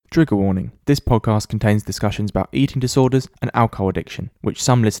Trigger warning. This podcast contains discussions about eating disorders and alcohol addiction, which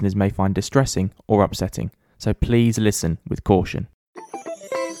some listeners may find distressing or upsetting. So please listen with caution.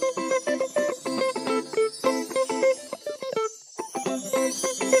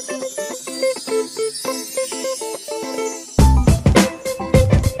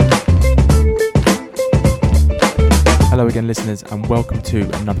 Hello again, listeners, and welcome to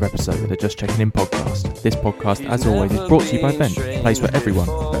another episode of the Just Checking In podcast. This podcast, as always, is brought to you by Vent, a place where everyone,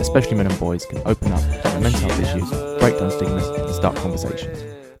 but especially men and boys, can open up to their mental health issues, break down stigmas, and start conversations.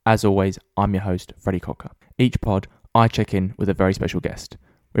 As always, I'm your host, Freddie Cocker. Each pod, I check in with a very special guest.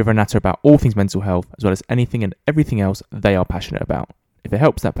 We have a natter about all things mental health, as well as anything and everything else they are passionate about. If it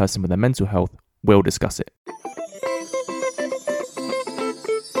helps that person with their mental health, we'll discuss it.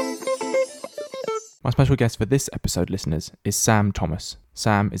 My special guest for this episode, listeners, is Sam Thomas.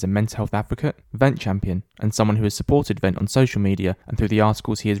 Sam is a mental health advocate, Vent champion, and someone who has supported Vent on social media and through the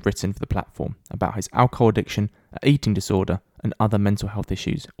articles he has written for the platform about his alcohol addiction, eating disorder, and other mental health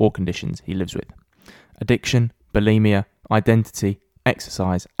issues or conditions he lives with. Addiction, bulimia, identity,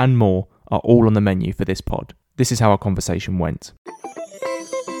 exercise, and more are all on the menu for this pod. This is how our conversation went.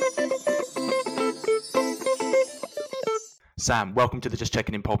 Sam, welcome to the Just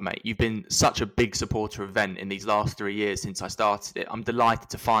Checking In pod, mate. You've been such a big supporter of Vent in these last 3 years since I started it. I'm delighted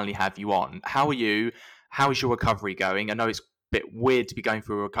to finally have you on. How are you? How is your recovery going? I know it's a bit weird to be going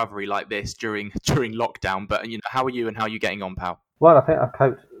through a recovery like this during lockdown, but how are you and how are you getting on, pal? Well, I think I've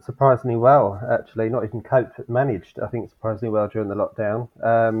coped surprisingly well, actually. Not even coped, but managed, I think, surprisingly well during the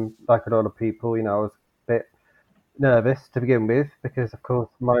lockdown. Like a lot of people, I was a bit nervous to begin with because, of course,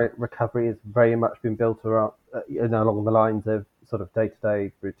 my recovery has very much been built around, along the lines of sort of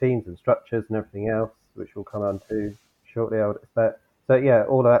day-to-day routines and structures and everything else, which we'll come on to shortly, I would expect. So, yeah,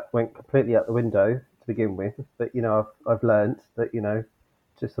 all of that went completely out the window to begin with. But, I've learned that,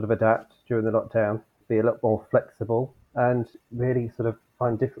 to sort of adapt during the lockdown, be a lot more flexible and really sort of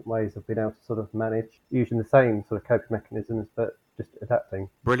find different ways of being able to sort of manage using the same sort of coping mechanisms, but just adapting.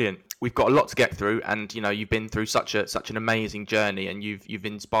 Brilliant. We've got a lot to get through, and you've been through such an amazing journey, and you've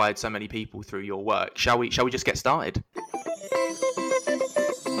inspired so many people through your work. Shall we just get started?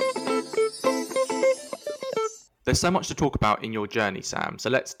 There's so much to talk about in your journey, Sam, so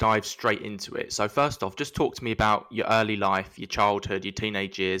let's dive straight into it. So first off, just talk to me about your early life, your childhood, your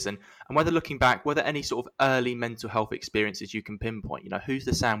teenage years, and whether looking back, were there any sort of early mental health experiences you can pinpoint? Who's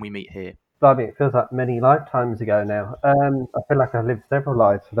the Sam we meet here? But I mean, it feels like many lifetimes ago now. I feel like I've lived several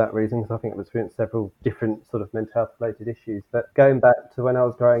lives for that reason, because I think I've experienced several different sort of mental health related issues. But going back to when I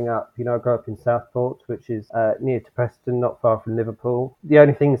was growing up, I grew up in Southport, which is near to Preston, not far from Liverpool. The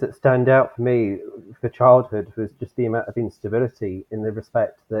only things that stand out for me for childhood was just the amount of instability, in the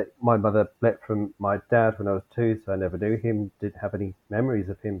respect that my mother split from my dad when I was 2, so I never knew him, didn't have any memories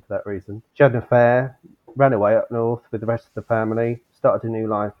of him for that reason. She had an affair, ran away up north with the rest of the family, started a new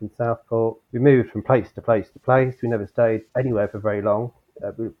life in Southport. We moved from place to place to place. We never stayed anywhere for very long.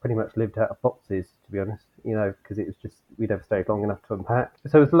 We pretty much lived out of boxes, to be honest, because it was just, we never stayed long enough to unpack. So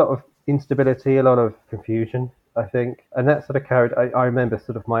there was a lot of instability, a lot of confusion, I think. And that sort of carried, I remember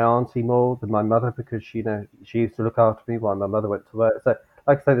sort of my auntie more than my mother, because she used to look after me while my mother went to work. So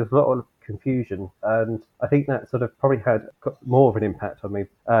like I say, there's a lot of confusion, and I think that sort of probably had more of an impact on me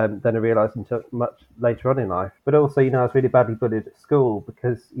than I realised until much later on in life. But also, I was really badly bullied at school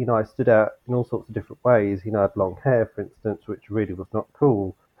because, I stood out in all sorts of different ways. I had long hair, for instance, which really was not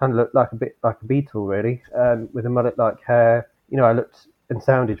cool. Kind of looked like a bit like a beetle, really, with a mullet-like hair. I looked and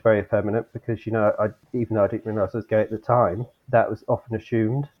sounded very effeminate because, I even though I didn't realise I was gay at the time, that was often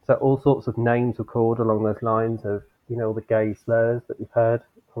assumed. So all sorts of names were called along those lines of, all the gay slurs that we've heard,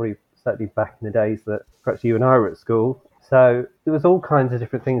 probably certainly back in the days that perhaps you and I were at school. So there was all kinds of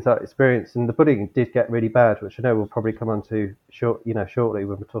different things I experienced, and the bullying did get really bad, which I know we'll probably come on to shortly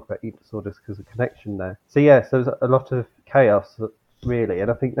when we talk about eating disorders, because of the connection there. So yes, there was a lot of chaos, really,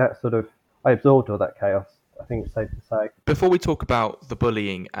 and I think that sort of, I absorbed all that chaos, I think it's safe to say. Before we talk about the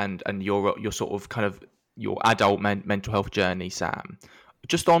bullying and your sort of kind of your adult mental health journey, Sam,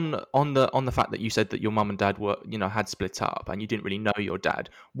 just on the fact that you said that your mum and dad were had split up and you didn't really know your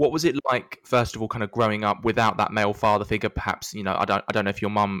dad, what was it like, first of all, kind of growing up without that male father figure? Perhaps I don't know if your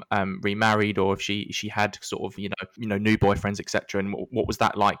mum remarried, or if she had sort of new boyfriends, etc., and what was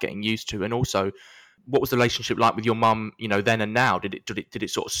that like getting used to? And also, what was the relationship like with your mum then and now? Did it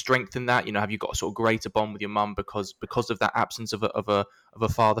sort of strengthen that? Have you got a sort of greater bond with your mum because of that absence of a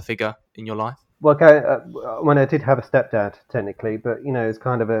father figure in your life? Well, when I did have a stepdad, technically, but it's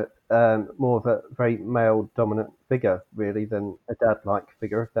kind of a more of a very male dominant figure, really, than a dad-like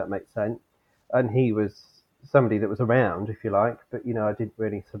figure, if that makes sense. And he was somebody that was around, if you like, but I didn't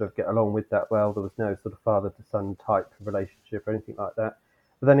really sort of get along with that well. There was no sort of father to son type of relationship or anything like that.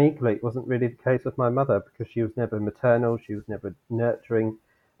 But then equally, it wasn't really the case with my mother because she was never maternal, she was never nurturing,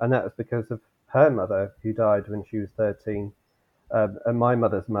 and that was because of her mother who died when she was 13. And my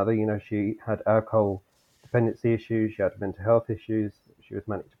mother's mother, she had alcohol dependency issues, she had mental health issues, she was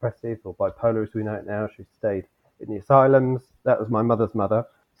manic depressive or bipolar as we know it now. She stayed in the asylums. That was my mother's mother.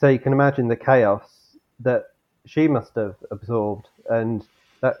 So you can imagine the chaos that she must have absorbed, and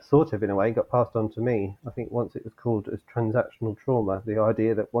that sort of, in a way, got passed on to me. I think once it was called as transactional trauma, the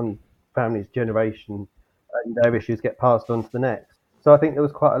idea that one family's generation and their issues get passed on to the next. So I think there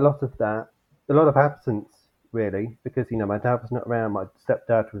was quite a lot of that, a lot of absence, really, because my dad was not around. My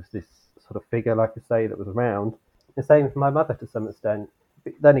stepdad was this sort of figure, like I say, that was around. The same for my mother to some extent.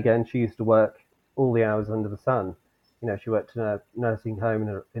 But then again, she used to work all the hours under the sun. She worked in a nursing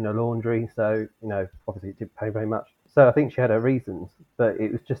home in a laundry, so obviously it didn't pay very much. So I think she had her reasons, but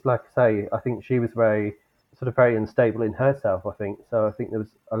it was just like I say. I think she was very unstable in herself. I think so. I think there was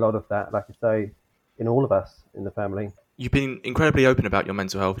a lot of that, like I say, in all of us in the family. You've been incredibly open about your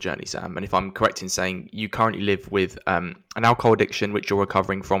mental health journey, Sam. And if I'm correct in saying you currently live with an alcohol addiction, which you're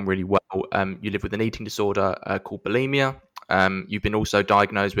recovering from really well, you live with an eating disorder called bulimia. You've been also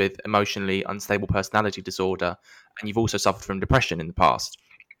diagnosed with emotionally unstable personality disorder, and you've also suffered from depression in the past.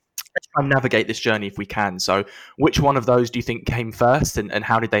 Let's try and navigate this journey if we can. So, which one of those do you think came first, and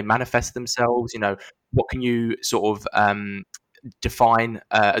how did they manifest themselves? What can you sort of define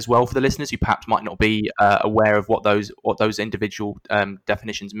as well for the listeners who perhaps might not be aware of what those individual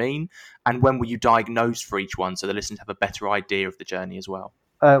definitions mean, and when were you diagnosed for each one, so the listeners have a better idea of the journey as well?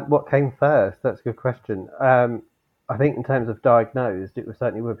 What came first? That's a good question. I think in terms of diagnosed, it was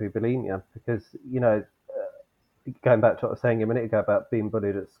certainly would be bulimia because going back to what I was saying a minute ago about being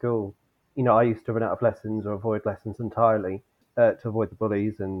bullied at school, I used to run out of lessons or avoid lessons entirely to avoid the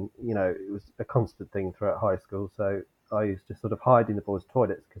bullies, and it was a constant thing throughout high school. So I used to sort of hide in the boys'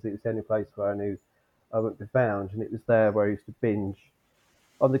 toilets because it was the only place where I knew I wouldn't be found, and it was there where I used to binge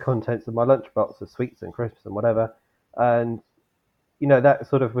on the contents of my lunchbox of sweets and crisps and whatever, and that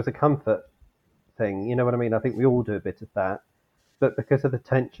sort of was a comfort thing. You know what I mean? I think we all do a bit of that. But because of the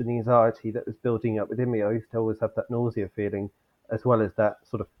tension, the anxiety that was building up within me, I used to always have that nausea feeling as well as that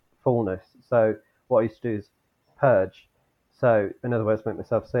sort of fullness. So what I used to do is purge. So in other words, make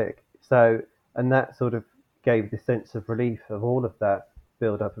myself sick. So, and that sort of gave this sense of relief of all of that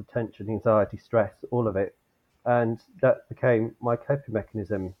build up of tension, anxiety, stress, all of it. And that became my coping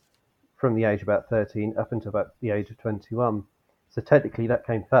mechanism from the age of about 13 up until about the age of 21. So technically that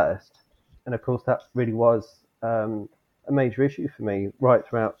came first. And of course, that really was a major issue for me right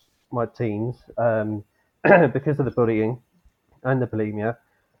throughout my teens because of the bullying and the bulimia.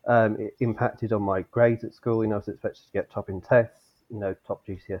 It impacted on my grades at school. I was expected to get top in tests, top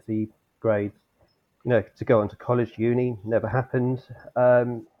GCSE grades. To go on to college, uni, never happened.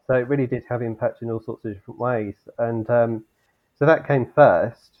 So it really did have impact in all sorts of different ways. And so that came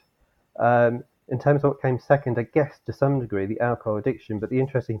first. In terms of what came second, I guess to some degree the alcohol addiction. But the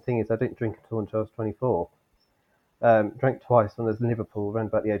interesting thing is I didn't drink at all until I was 24. Drank twice when I was in Liverpool around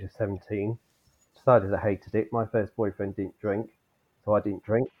about the age of 17. Decided I hated it. My first boyfriend didn't drink, so I didn't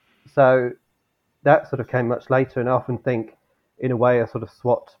drink. So that sort of came much later, and I often think, in a way, I sort of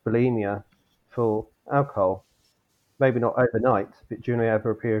swapped bulimia for alcohol. Maybe not overnight, but generally over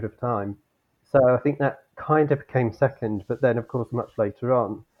a period of time. So I think that kind of came second, but then, of course, much later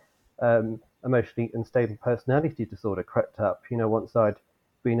on, emotionally unstable personality disorder crept up. Once I'd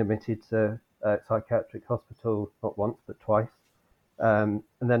been admitted to a psychiatric hospital, not once, but twice. And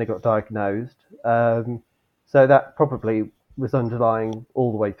then I got diagnosed. So that probably was underlying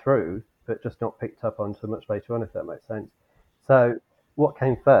all the way through, but just not picked up on until much later on, if that makes sense. So what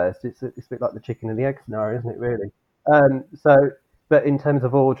came first? It's a bit like the chicken and the egg scenario, isn't it, really? So, but in terms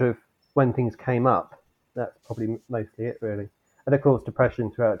of order of when things came up, that's probably mostly it, really. And of course, depression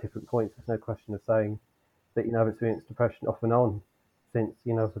throughout different points. There's no question of saying that I've experienced depression off and on since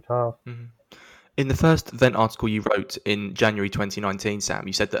as a child. Mhm. In the first event article you wrote in January 2019, Sam,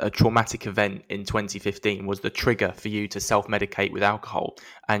 you said that a traumatic event in 2015 was the trigger for you to self-medicate with alcohol,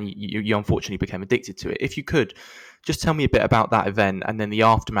 and you unfortunately became addicted to it. If you could, just tell me a bit about that event and then the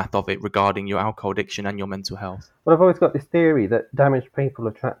aftermath of it regarding your alcohol addiction and your mental health. Well, I've always got this theory that damaged people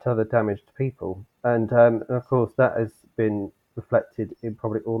attract other damaged people, and of course that has been reflected in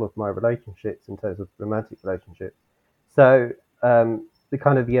probably all of my relationships in terms of romantic relationships. So the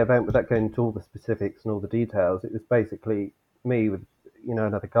kind of the event, without going into all the specifics and all the details, it was basically me with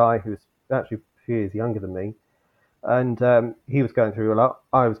another guy who was actually a few years younger than me, And he was going through a lot.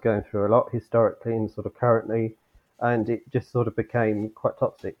 I was going through a lot historically and sort of currently, and it just sort of became quite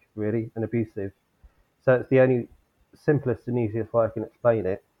toxic, really, and abusive. So it's the only simplest and easiest way I can explain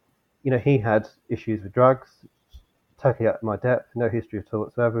it. He had issues with drugs, totally out of my depth, no history at all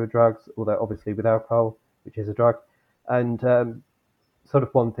whatsoever with drugs, although obviously with alcohol, which is a drug, and sort of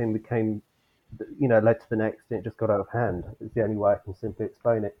one thing became, led to the next, and it just got out of hand. It's the only way I can simply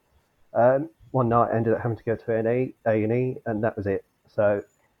explain it. One night I ended up having to go to A&E, and that was it. So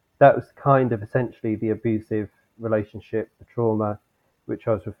that was kind of essentially the abusive relationship, the trauma, which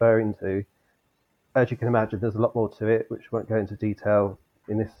I was referring to. As you can imagine, there's a lot more to it, which I won't go into detail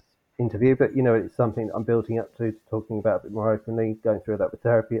in this interview, but it's something I'm building up to talking about a bit more openly, going through that with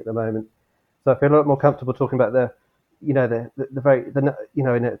therapy at the moment. So I feel a lot more comfortable talking about the very,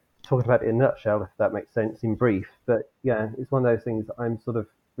 in talking about it in a nutshell, if that makes sense, in brief. But yeah, it's one of those things that I'm sort of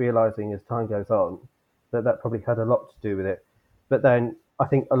realizing as time goes on that probably had a lot to do with it. But then I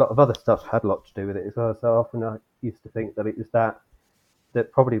think a lot of other stuff had a lot to do with it as well. So often I used to think that it was that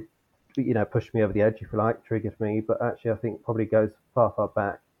probably pushed me over the edge, if you like, triggered me. But actually, I think probably goes far, far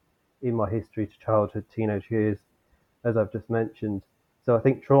back in my history to childhood, teenage years, as I've just mentioned. So I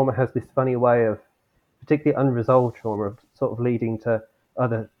think trauma has this funny way of, particularly unresolved trauma, of sort of leading to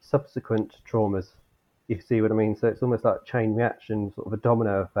other subsequent traumas. You see what I mean? So it's almost like chain reaction, sort of a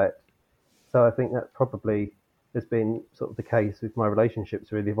domino effect. So I think that probably has been sort of the case with my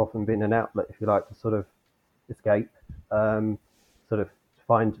relationships. Really, have often been an outlet, if you like, to sort of escape, sort of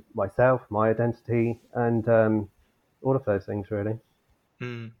find myself, my identity, and all of those things really.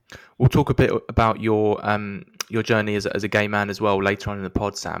 Mm. We'll talk a bit about your journey as a gay man as well later on in the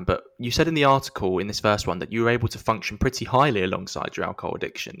pod, Sam. But you said in the article in this first one that you were able to function pretty highly alongside your alcohol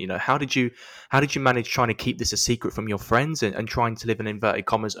addiction. How did you manage trying to keep this a secret from your friends and trying to live in inverted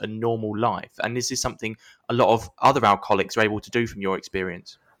commas a normal life? And is this something a lot of other alcoholics are able to do from your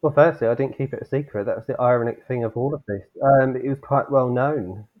experience? Well, firstly, I didn't keep it a secret. That was the ironic thing of all of this. It was quite well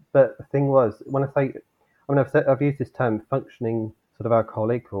known. But the thing was, when I say, I mean, I've used this term functioning sort of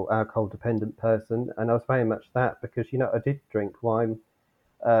alcoholic or alcohol dependent person, and I was very much that because, I did drink wine,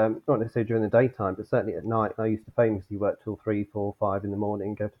 not necessarily during the daytime, but certainly at night. I used to famously work till 3, 4, 5 in the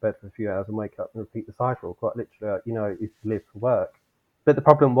morning, go to bed for a few hours and wake up and repeat the cycle. Quite literally, I used to live for work. But the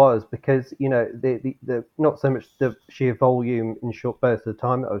problem was because the not so much the sheer volume in short bursts of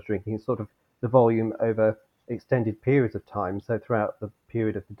time that I was drinking, sort of the volume over extended periods of time. So throughout the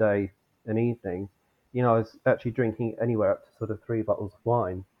period of the day and evening, I was actually drinking anywhere up to sort of 3 bottles of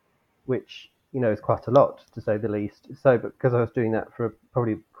wine, which is quite a lot to say the least. So, but because I was doing that for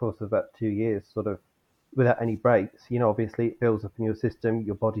probably the course of about 2 years, sort of without any breaks, obviously it builds up in your system.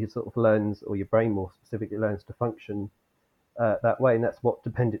 Your body sort of learns, or your brain more specifically, learns to function that way, and that's what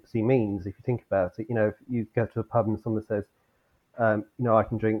dependency means. If you think about it, if you go to a pub and someone says, I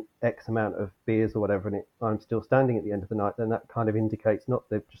can drink X amount of beers or whatever, and I'm still standing at the end of the night, then that kind of indicates not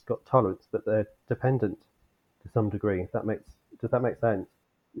they've just got tolerance, but they're dependent to some degree. If that makes Does that make sense?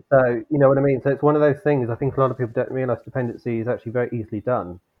 So you know what I mean. So it's one of those things. I think a lot of people don't realise dependency is actually very easily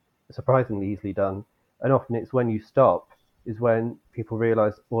done, surprisingly easily done, and often it's when you stop is when people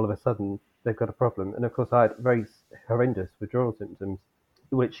realise all of a sudden they've got a problem. And of course, I had very horrendous withdrawal symptoms,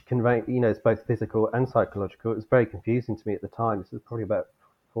 which can range, it's both physical and psychological. It was very confusing to me at the time. This was probably about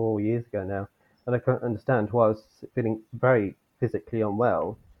 4 years ago now, and I couldn't understand why I was feeling very physically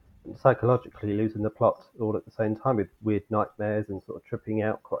unwell and psychologically losing the plot all at the same time with weird nightmares and sort of tripping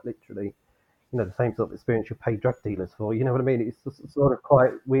out quite literally. The same sort of experience you pay drug dealers for. You know what I mean? It's just sort of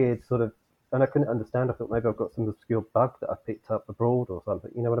quite weird, sort of, and I couldn't understand. I thought maybe I've got some obscure bug that I picked up abroad or something.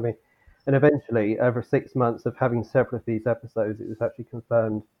 You know what I mean? And eventually, over 6 months of having several of these episodes, it was actually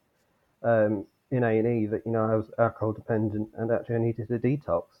confirmed in A&E that I was alcohol dependent and actually I needed a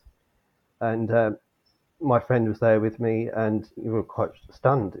detox. And my friend was there with me, and we were quite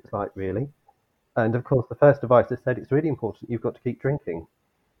stunned. It's like, really? And of course, the first advice they said, it's really important. You've got to keep drinking,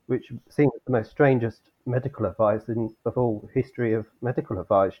 which seems the most strangest medical advice of all history of medical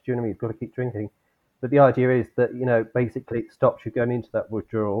advice. Do you know what I mean? You've got to keep drinking. But the idea is that, basically it stops you going into that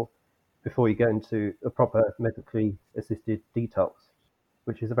withdrawal before you go into a proper medically assisted detox,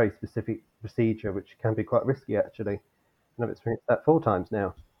 which is a very specific procedure, which can be quite risky actually. And I've experienced that 4 times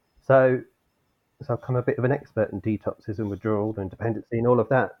now. So, so I've become a bit of an expert in detoxes and withdrawal and dependency and all of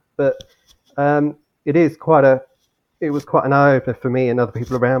that. But it is quite a it was quite an eye opener for me and other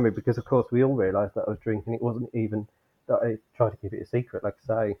people around me because, of course, we all realised that I was drinking. It wasn't even that I tried to keep it a secret, like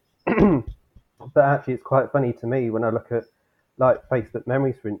I say. But actually, it's quite funny to me when I look at like Facebook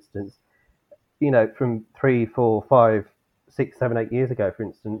memories, for instance. From 3, 4, 5, 6, 7, 8 years ago, for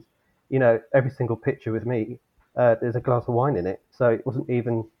instance. Every single picture with me. there's a glass of wine in it. So it wasn't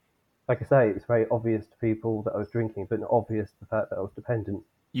even, like I say, it's very obvious to people that I was drinking, but not obvious the fact that I was dependent.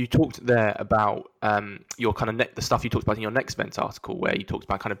 You talked there about your kind of the stuff you talked about in your next Vent article, where you talked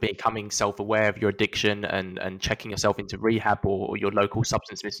about kind of becoming self-aware of your addiction and checking yourself into rehab or your local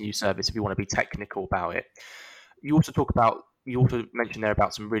substance misuse service if you want to be technical about it. You also mentioned there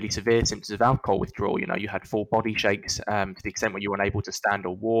about some really severe symptoms of alcohol withdrawal. You know, you had full body shakes to the extent where you were unable to stand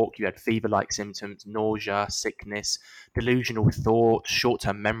or walk. You had fever-like symptoms, nausea, sickness, delusional thoughts,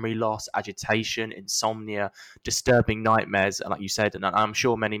 short-term memory loss, agitation, insomnia, disturbing nightmares, like you said, and I'm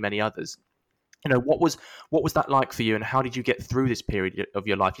sure many others. You know, what was that like for you, and how did you get through this period of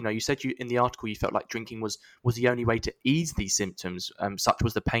your life? You know, you said you in the article you felt like drinking was the only way to ease these symptoms. Such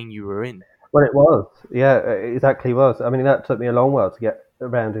was the pain you were in. Well, it was. Yeah, it exactly was. I mean, that took me a long while to get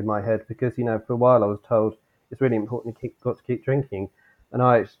around in my head because, for a while I was told it's really important got to keep drinking. And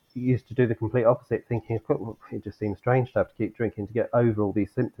I used to do the complete opposite, thinking "Well, it just seems strange to have to keep drinking to get over all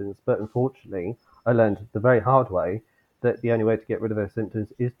these symptoms." But unfortunately, I learned the very hard way that the only way to get rid of those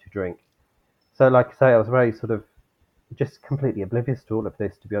symptoms is to drink. So, like I say, I was very sort of just completely oblivious to all of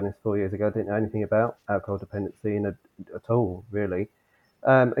this, to be honest, 4 years ago. I didn't know anything about alcohol dependency at all, really.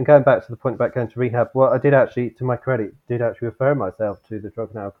 And going back to the point about going to rehab, well, I did actually, to my credit, did actually refer myself to the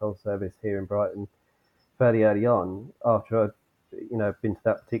drug and alcohol service here in Brighton fairly early on after I'd, been to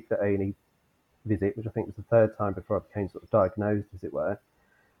that particular A&E visit, which I think was the third time before I became sort of diagnosed, as it were.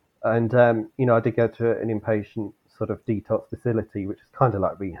 And, I did go to an inpatient sort of detox facility, which is kind of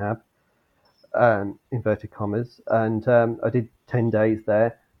like rehab, inverted commas. And I did 10 days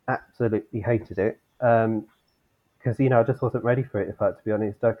there, absolutely hated it. Because I just wasn't ready for it. In fact, to be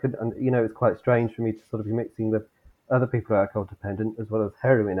honest, I could, and it's quite strange for me to sort of be mixing with other people who are alcohol dependent as well as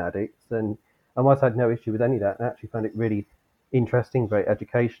heroin addicts, and whilst I had no issue with any of that, and actually found it really interesting, very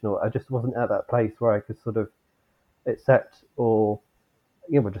educational, I just wasn't at that place where I could sort of accept or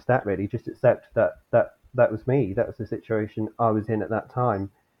well, just that really, just accept that was me, that was the situation I was in at that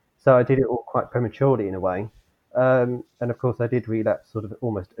time. So I did it all quite prematurely in a way, and of course I did relapse sort of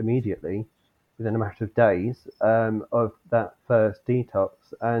almost immediately within a matter of days of that first detox.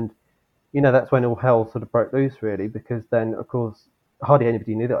 And, that's when all hell sort of broke loose, really, because then, of course, hardly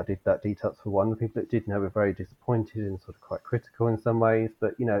anybody knew that I did that detox for one. The people that did know were very disappointed and sort of quite critical in some ways,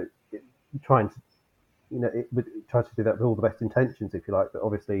 but, trying to, it would try to do that with all the best intentions, if you like, but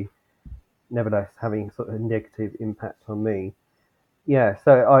obviously, nevertheless, having sort of a negative impact on me. Yeah,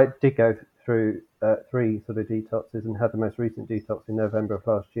 so I did go through three sort of detoxes and had the most recent detox in November of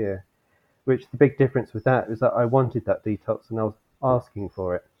last year. Which the big difference with that is that I wanted that detox and I was asking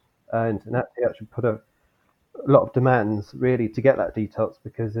for it, and actually put a lot of demands really to get that detox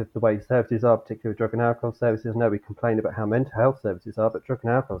because of the way services are, particularly drug and alcohol services. I know we complain about how mental health services are, but drug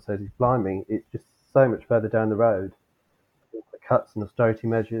and alcohol services, blimey, it's just so much further down the road. The cuts and austerity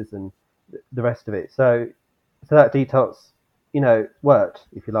measures and the rest of it. So that detox, worked,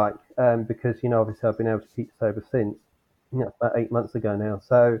 if you like, because obviously I've been able to keep sober since. That's about 8 months ago now.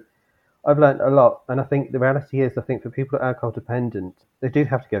 So I've learned a lot, and I think the reality is, I think for people who are alcohol dependent, they do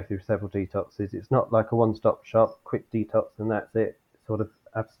have to go through several detoxes. It's not like a one-stop shop, quick detox, and that's it. Sort of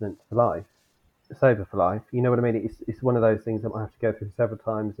abstinence for life, sober for life. You know what I mean? It's one of those things that I have to go through several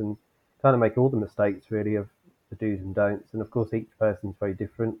times and kind of make all the mistakes really of the do's and don'ts. And of course, each person's very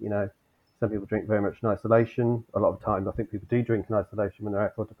different. Some people drink very much in isolation. A lot of time, I think people do drink in isolation when they're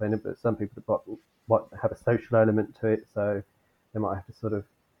alcohol dependent, but some people might have a social element to it, so they might have to sort of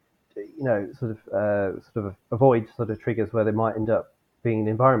avoid sort of triggers where they might end up being in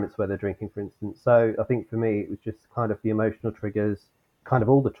environments where they're drinking, for instance. So I think for me, it was just kind of the emotional triggers, kind of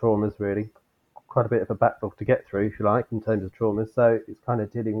all the traumas really, quite a bit of a backlog to get through, if you like, in terms of traumas. So it's kind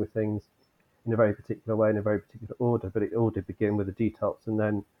of dealing with things in a very particular way, in a very particular order, but it all did begin with a detox and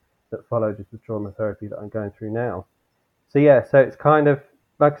then that followed with the trauma therapy that I'm going through now. So yeah, so it's kind of,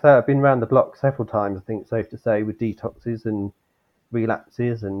 like I say, I've been around the block several times, I think it's safe to say, with detoxes and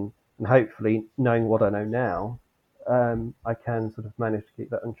relapses and hopefully knowing what I know now, I can sort of manage to keep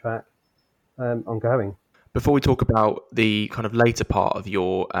that on track, ongoing. Before we talk about the kind of later part of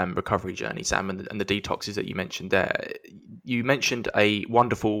your recovery journey, Sam, and the detoxes that you mentioned there, you mentioned a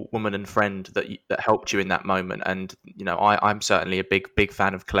wonderful woman and friend that helped you in that moment. And I'm certainly a big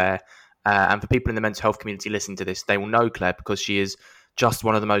fan of Claire. And for people in the mental health community listening to this, they will know Claire because she is just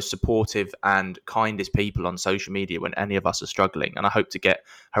one of the most supportive and kindest people on social media when any of us are struggling. And I hope to get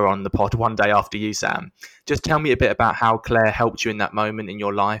her on the pod one day after you, Sam. Just tell me a bit about how Claire helped you in that moment in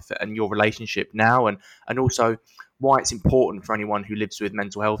your life and your relationship now, and also why it's important for anyone who lives with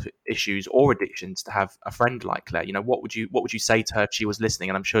mental health issues or addictions to have a friend like Claire. What would you say to her if she was listening?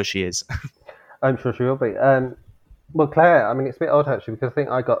 And I'm sure she is. I'm sure she will be. Well, Claire, I mean, it's a bit odd actually because I think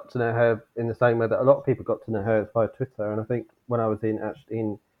I got to know her in the same way that a lot of people got to know her via Twitter. And I think when I was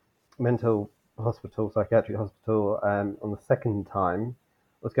in mental hospital, psychiatric hospital, on the second time,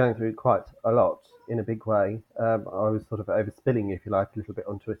 I was going through quite a lot in a big way. I was sort of overspilling, if you like, a little bit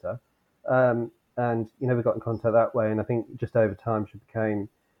on Twitter. And, we got in contact that way. And I think just over time, she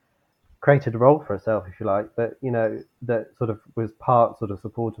created a role for herself, if you like, that that sort of was part sort of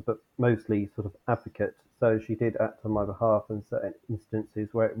supporter, but mostly sort of advocate. So she did act on my behalf in certain instances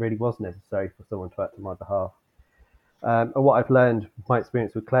where it really was necessary for someone to act on my behalf. And what I've learned from my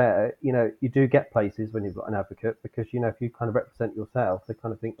experience with Claire, you do get places when you've got an advocate because, if you kind of represent yourself, they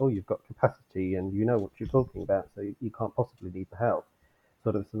kind of think, oh, you've got capacity and you know what you're talking about, so you can't possibly need the help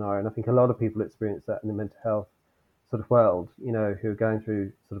sort of scenario. And I think a lot of people experience that in the mental health sort of world, who are going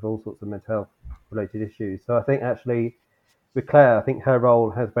through sort of all sorts of mental health related issues. So I think actually with Claire, I think her role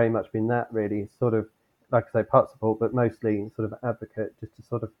has very much been that really sort of, like I say, part support, but mostly sort of advocate just to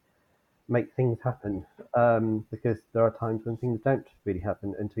sort of make things happen. Because there are times when things don't really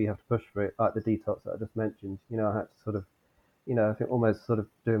happen until you have to push for it, like the detox that I just mentioned. I had to sort of, I think almost sort of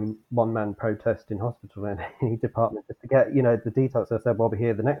doing one man protest in hospital in any department just to get, the detox. I said, well, we'll be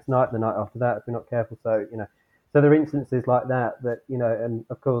here the next night, the night after that, if we're not careful. So, so there are instances like that, and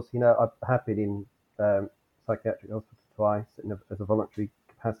of course, I have been in psychiatric hospital twice as a voluntary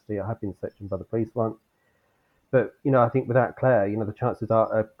capacity. I have been sectioned by the police once. But, I think without Claire, the chances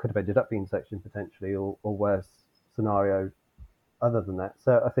are I could have ended up being sectioned potentially or worse scenario other than that.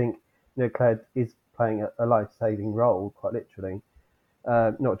 So I think, Claire is playing a life-saving role, quite literally,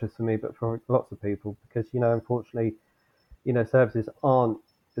 not just for me, but for lots of people, because, unfortunately, services aren't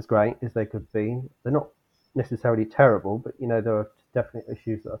as great as they could be. They're not necessarily terrible, but, there are definitely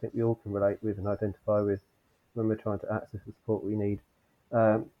issues that I think we all can relate with and identify with when we're trying to access the support we need.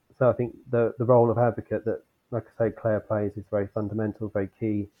 So I think the role of advocate that, like I say, Claire plays is very fundamental, very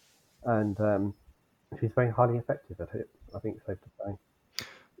key, and she's very highly effective at it, I think it's safe to say.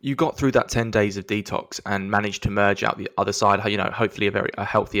 You got through that 10 days of detox and managed to merge out the other side, hopefully a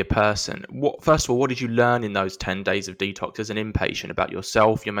healthier person. First of all, what did you learn in those 10 days of detox as an inpatient about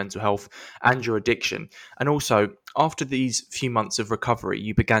yourself, your mental health, and your addiction? And also, after these few months of recovery,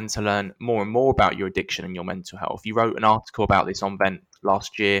 you began to learn more and more about your addiction and your mental health. You wrote an article about this on Vent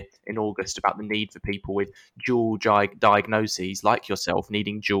last year in August about the need for people with dual diagnoses like yourself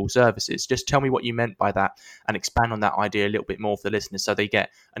needing dual services. Just tell me what you meant by that and expand on that idea a little bit more for the listeners so they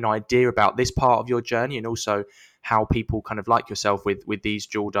get an idea about this part of your journey and also how people kind of like yourself with these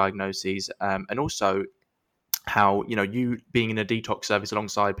dual diagnoses, and also how you being in a detox service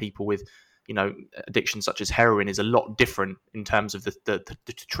alongside people with addictions such as heroin is a lot different in terms of the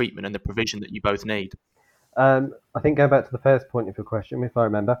treatment and the provision that you both need. I think going back to the first point of your question, if I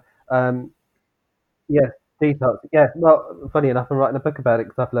remember, yes, detox. Yeah, well, funny enough, I'm writing a book about it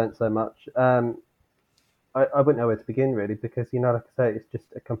because I've learned so much. I wouldn't know where to begin really because, like I say, it's just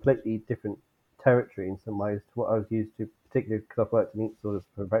a completely different territory in some ways to what I was used to, particularly because I've worked in eating disorders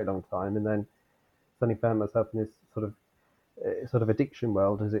for a very long time and then suddenly found myself in this sort of addiction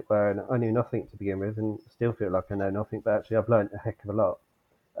world, as it were, and I knew nothing to begin with and still feel like I know nothing, but actually I've learned a heck of a lot.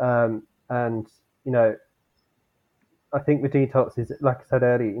 And, I think with detox is, like I said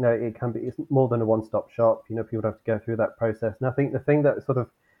earlier, it's more than a one-stop shop. People have to go through that process. And I think the thing that sort of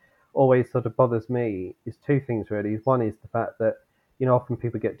always sort of bothers me is two things really. One is the fact that often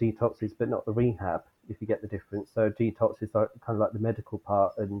people get detoxes but not the rehab. If you get the difference, so detox is like, kind of like the medical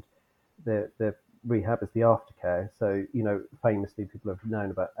part, and the rehab is the aftercare. So famously people have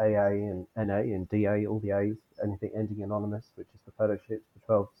known about AA and NA and DA, all the A's, anything ending anonymous, which is the fellowships, the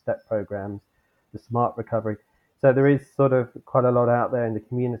 12-step programs, the smart recovery. So there is sort of quite a lot out there in the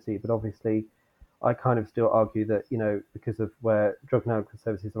community, but obviously I kind of still argue that, because of where drug and alcohol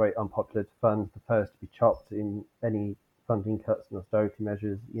services are very unpopular to fund, the first to be chopped in any funding cuts and austerity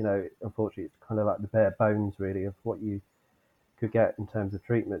measures, unfortunately it's kind of like the bare bones really of what you could get in terms of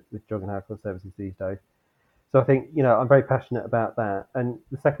treatment with drug and alcohol services these days. So I think, I'm very passionate about that. And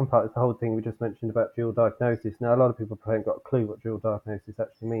the second part is the whole thing we just mentioned about dual diagnosis. Now, a lot of people probably haven't got a clue what dual diagnosis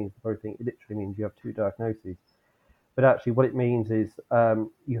actually means. They probably think it literally means you have two diagnoses. But actually, what it means is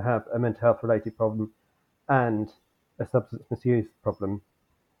you have a mental health related problem and a substance misuse problem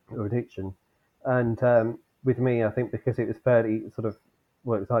or addiction. And with me, I think because it was fairly sort of,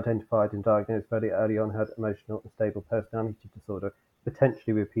 well, it was identified and diagnosed fairly early on, had emotional unstable personality disorder,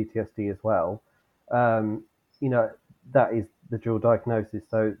 potentially with PTSD as well. Um, you know, that is the dual diagnosis.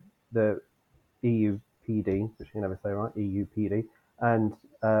 So the EUPD, which you can never say right, EUPD, and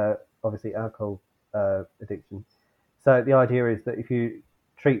obviously alcohol addiction. So the idea is that if you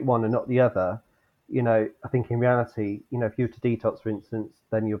treat one and not the other, I think in reality, if you were to detox, for instance,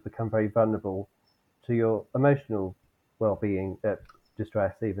 then you'll become very vulnerable to your emotional well-being,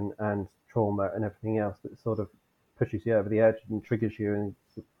 distress even, and trauma and everything else that sort of pushes you over the edge and triggers you, and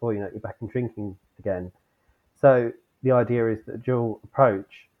before you know it, you're back in drinking again. So the idea is that a dual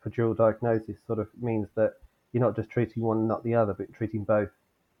approach for dual diagnosis sort of means that you're not just treating one and not the other, but treating both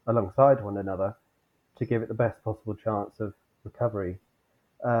alongside one another to give it the best possible chance of recovery.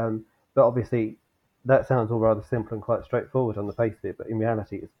 But obviously, that sounds all rather simple and quite straightforward on the face of it, but in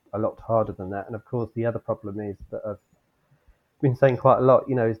reality, it's a lot harder than that. And of course, the other problem is that I've been saying quite a lot,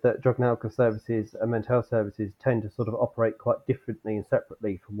 is that drug and alcohol services and mental health services tend to sort of operate quite differently and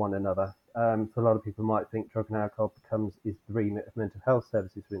separately from one another. So a lot of people might think drug and alcohol is the remit of mental health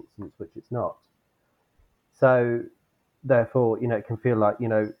services, for instance, which it's not. So therefore, it can feel like,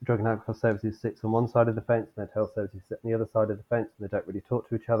 drug and alcohol services sits on one side of the fence, mental health services sit on the other side of the fence, and they don't really talk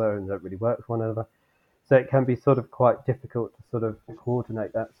to each other and don't really work with one another. So it can be sort of quite difficult to sort of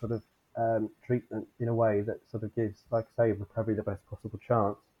coordinate that sort of treatment in a way that sort of gives, like I say, recovery the best possible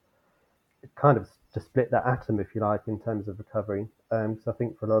chance. It kind of to split that atom, if you like, in terms of recovery. So I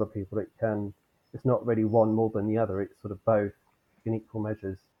think for a lot of people, it's not really one more than the other. It's sort of both in equal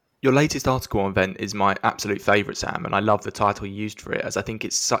measures. Your latest article on Vent is my absolute favourite, Sam, and I love the title you used for it, as I think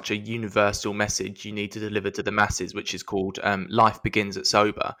it's such a universal message you need to deliver to the masses, which is called Life Begins at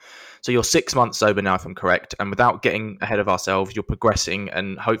Sober. So you're 6 months sober now, if I'm correct, and without getting ahead of ourselves, you're progressing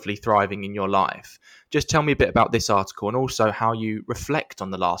and hopefully thriving in your life. Just tell me a bit about this article and also how you reflect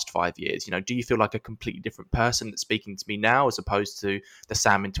on the last 5 years. Do you feel like a completely different person that's speaking to me now as opposed to the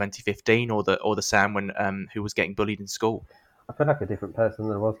Sam in 2015 or the Sam who was getting bullied in school? I feel like a different person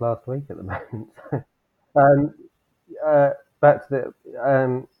than I was last week at the moment. um, uh, back to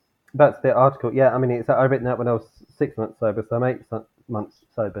the article. Yeah, I mean, I written that when I was 6 months sober, so I'm 8 months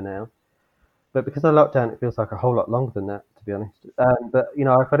sober now. But because of lockdown, it feels like a whole lot longer than that, to be honest. But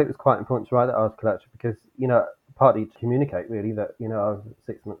I thought it was quite important to write that article actually because partly to communicate really that I was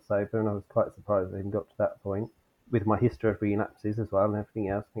 6 months sober and I was quite surprised I even got to that point with my history of relapses as well and everything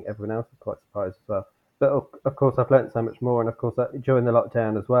else. I think everyone else was quite surprised as well. But of course, I've learnt so much more, and of course, during the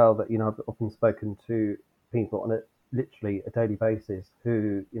lockdown as well, that I've often spoken to people on literally a daily basis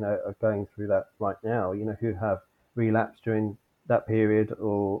who are going through that right now. Who have relapsed during that period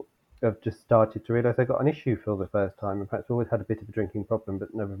or have just started to realise they've got an issue for the first time, and perhaps always had a bit of a drinking problem,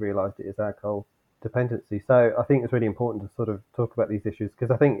 but never realised it is alcohol dependency. So I think it's really important to sort of talk about these issues because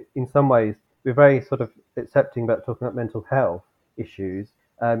I think in some ways we're very sort of accepting about talking about mental health issues,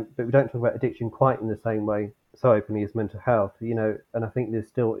 but we don't talk about addiction quite in the same way so openly as mental health, and I think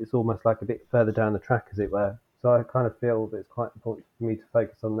it's almost like a bit further down the track, as it were. So I kind of feel that it's quite important for me to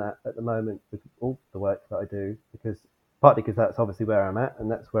focus on that at the moment with all the work that I do, because partly because that's obviously where I'm at, and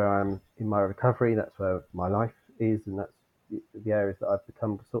that's where I'm in my recovery, that's where my life is, and that's the areas that I've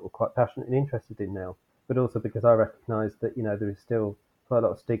become sort of quite passionate and interested in now. But also because I recognise that, there is still quite a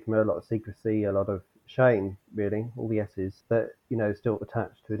lot of stigma, a lot of secrecy, a lot of shame, really, all the S's that, still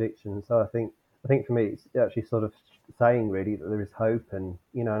attached to addiction. So I think for me, it's actually sort of saying really that there is hope and,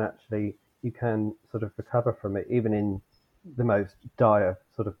 and actually you can sort of recover from it, even in the most dire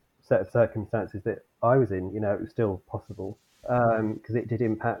sort of set of circumstances that I was in, it was still possible because it did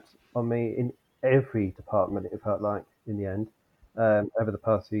impact on me in every department. It felt like in the end over the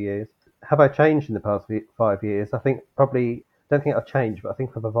past few years. Have I changed in the past 5 years? I think probably don't think I've changed, but I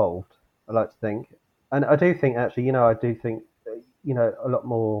think I've evolved. I like to think, and I do think actually, I do think, a lot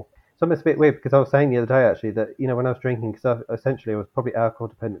more. So it's a bit weird because I was saying the other day actually that when I was drinking, because essentially I was probably alcohol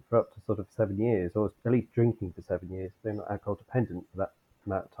dependent for up to sort of 7 years, or at least drinking for 7 years. They're not alcohol dependent for that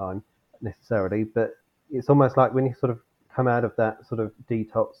amount of time necessarily, but it's almost like when you sort of come out of that sort of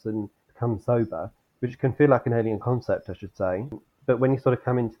detox and become sober, which can feel like an alien concept, I should say. But when you sort of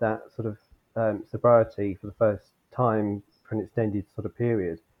come into that sort of sobriety for the first time for an extended sort of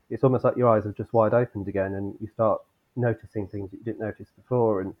period, it's almost like your eyes have just wide opened again, and you start noticing things that you didn't notice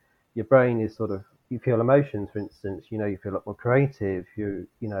before, and your brain is sort of, you feel emotions, for instance, you feel a lot more creative, feel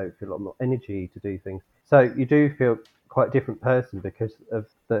a lot more energy to do things. So you do feel quite a different person because of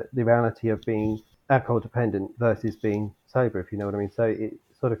the reality of being alcohol dependent versus being sober, if you know what I mean. So it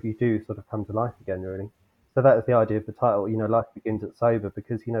sort of, you do sort of come to life again, really. So that is the idea of the title, life begins at sober,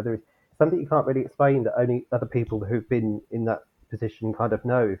 because, there is something you can't really explain that only other people who've been in that position kind of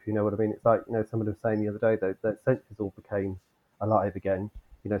know, if you know what I mean. It's like, someone was saying the other day, though, that senses all became alive again,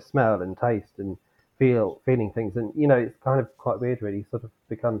 smell and taste and feeling things. And, it's kind of quite weird, really, sort of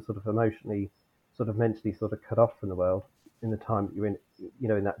become sort of emotionally, sort of mentally sort of cut off from the world in the time that you're in,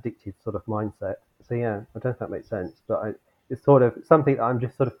 in that addicted sort of mindset. So, yeah, I don't know if that makes sense, but it's sort of something that I'm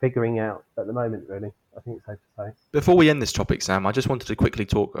just sort of figuring out at the moment, really. I think it's safe to say. Before we end this topic, Sam, I just wanted to quickly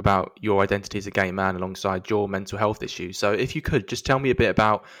talk about your identity as a gay man alongside your mental health issues. So, if you could just tell me a bit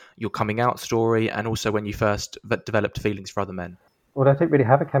about your coming out story and also when you first developed feelings for other men. Well, I didn't really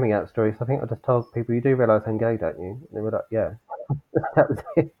have a coming out story, so I think I just told people, "You do realise I'm gay, don't you?" And they were like, "Yeah." That was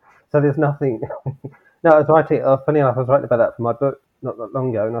it. So there's nothing. No, I was writing. Funny enough, I was writing about that for my book not that long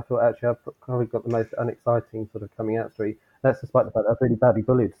ago, and I thought actually I've probably got the most unexciting sort of coming out story. That's despite the fact that I was really badly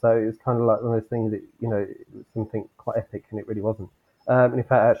bullied. So it was kind of like one of those things that it was something quite epic, and it really wasn't. And in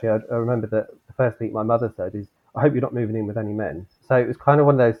fact, actually, I remember that the first thing my mother said is, "I hope you're not moving in with any men." So it was kind of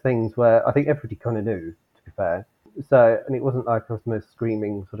one of those things where I think everybody kind of knew, to be fair. So, and it wasn't like I was the most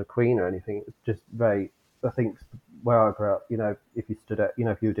screaming sort of queen or anything. It was just very, I think, where I grew up, if you stood out,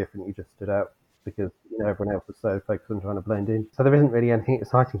 if you were different, you just stood out because everyone else was so focused on trying to blend in. So there isn't really anything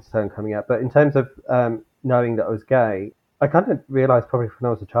exciting to say coming out. But in terms of knowing that I was gay, I kind of realised probably when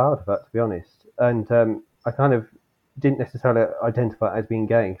I was a child, to be honest, and I kind of didn't necessarily identify as being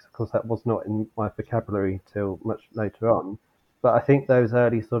gay because, of course, that was not in my vocabulary till much later on. But I think those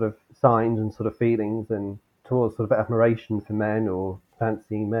early sort of signs and sort of feelings and towards sort of admiration for men or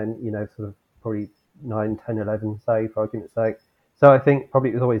fancying men, sort of probably 9, 10, 11, say, for argument's sake. So I think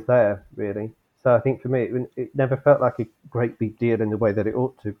probably it was always there, really. So I think for me, it never felt like a great big deal in the way that it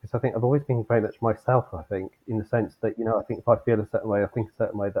ought to, because I think I've always been very much myself, I think, in the sense that, I think if I feel a certain way, I think a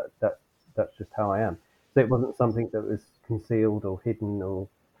certain way, that's just how I am. So it wasn't something that was concealed or hidden or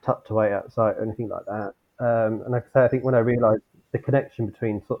tucked away outside or anything like that. And like I say, I think when I realised the connection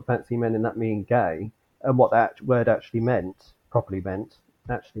between sort of fancy men and that being gay, and what that word actually meant,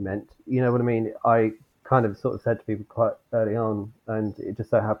 actually meant, you know what I mean? I kind of sort of said to people quite early on, and it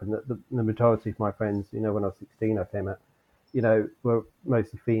just so happened that the majority of my friends, when I was 16, I came out, were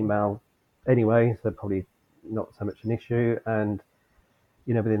mostly female anyway, so probably not so much an issue. And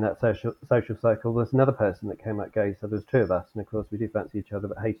within that social cycle, there's another person that came out gay, so there's two of us, and of course we did fancy each other,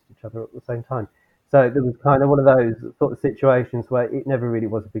 but hated each other at the same time. So there was kind of one of those sort of situations where it never really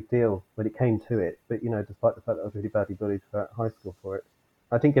was a big deal when it came to it. But despite the fact that I was really badly bullied throughout high school for it,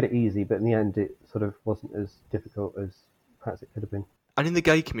 I didn't get it easy. But in the end, it sort of wasn't as difficult as perhaps it could have been. And in the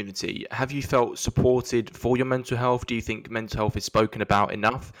gay community, have you felt supported for your mental health? Do you think mental health is spoken about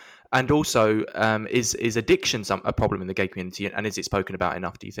enough? And also, is addiction a problem in the gay community, and is it spoken about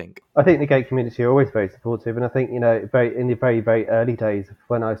enough, do you think? I think the gay community are always very supportive, and I think very in the very very early days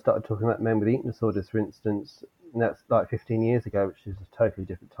when I started talking about men with eating disorders, for instance, and that's like 15 years ago, which is a totally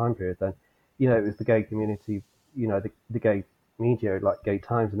different time period. Then, it was the gay community, the gay media, like Gay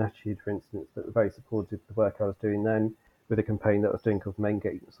Times and Attitude, for instance, that were very supportive of the work I was doing then, with a campaign that I was doing called Men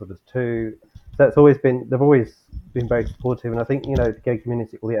Get Eating Disorders Too. So they've always been very supportive, and I think the gay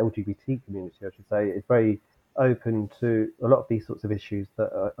community, or the LGBT community, I should say, is very open to a lot of these sorts of issues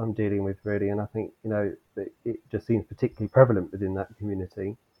that I'm dealing with, really. And I think that it just seems particularly prevalent within that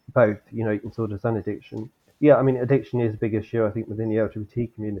community, both eating disorders and addiction. Yeah, I mean, addiction is a big issue, I think, within the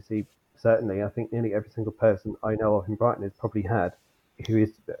LGBT community. Certainly, I think nearly every single person I know of in Brighton has probably had, who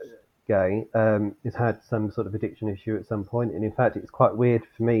is gay, has had some sort of addiction issue at some point. And in fact, it's quite weird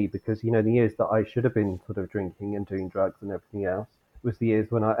for me because the years that I should have been sort of drinking and doing drugs and everything else was the years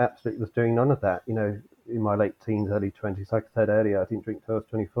when I absolutely was doing none of that. In my late teens, early 20s, like I said earlier, I didn't drink till I was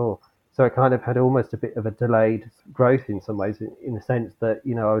 24. So I kind of had almost a bit of a delayed growth in some ways, in the sense that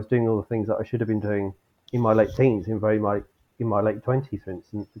I was doing all the things that I should have been doing in my late teens, in my late 20s, for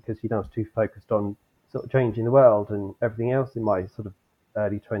instance, because I was too focused on sort of changing the world and everything else in my sort of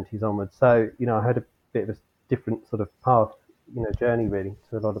early 20s onwards. So I had a bit of a different sort of path, journey really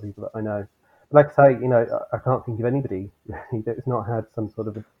to a lot of people that I know. But like I say, I can't think of anybody really that's not had some sort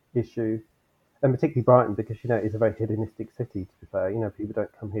of issue, and particularly Brighton, because it's a very hedonistic city. To be fair, people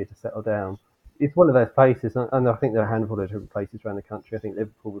don't come here to settle down. It's one of those places, and I think there are a handful of different places around the country. I think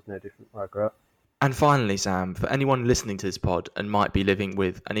Liverpool was no different where I grew up. And finally, Sam, for anyone listening to this pod and might be living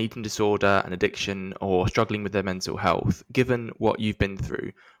with an eating disorder, an addiction, or struggling with their mental health, given what you've been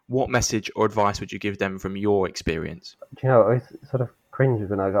through, what message or advice would you give them from your experience? Do you know, I sort of cringe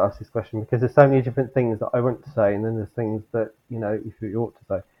when I got asked this question because there's so many different things that I want to say, and then there's things that you ought to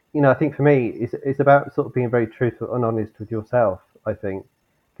say. I think for me, it's about sort of being very truthful and honest with yourself. I think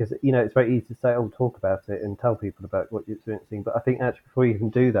because it's very easy to say, "Oh, talk about it," and tell people about what you're experiencing. But I think actually before you can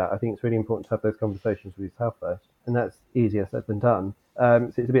do that, I think it's really important to have those conversations with yourself first, and that's easier said than done. So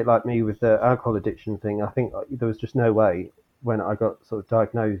it's a bit like me with the alcohol addiction thing. I think there was just no way when I got sort of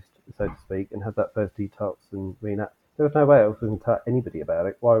diagnosed, so to speak, and had that first detox and relapse. There was no way I was going to tell anybody about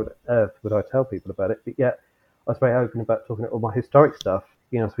it. Why on earth would I tell people about it? But yet I was very open about talking about all my historic stuff.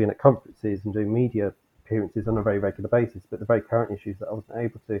 So being at conferences and doing media appearances on a very regular basis, but the very current issues that I wasn't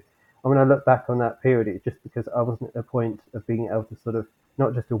able to. And when I look back on that period, it's just because I wasn't at the point of being able to sort of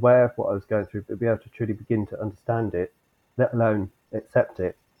not just aware of what I was going through, but be able to truly begin to understand it, let alone accept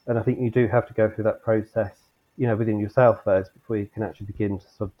it. And I think you do have to go through that process, within yourself first before you can actually begin to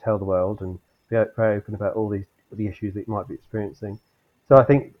sort of tell the world and be very open about all the issues that you might be experiencing. So I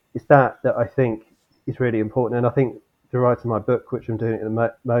think it's that I think is really important. And I think through writing my book, which I'm doing at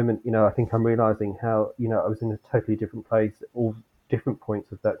the moment, I think I'm realizing how, I was in a totally different place at all different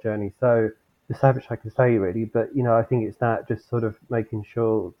points of that journey. So the savage I can say really, but I think it's that just sort of making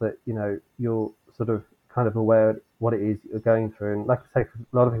sure that you're sort of kind of aware of what it is you're going through. And like I say, for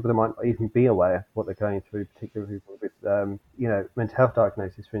a lot of people, they might not even be aware of what they're going through, particularly people with mental health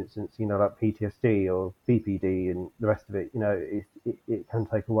diagnosis, for instance, like PTSD or BPD and the rest of it. It can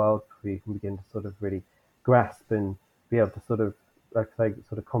take a while before you can begin to sort of really grasp and be able to sort of, like I say,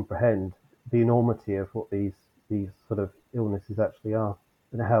 sort of comprehend the enormity of what these sort of illnesses actually are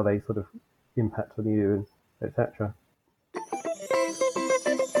and how they sort of impact on you and etc.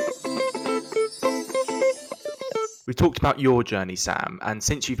 We talked about your journey, Sam, and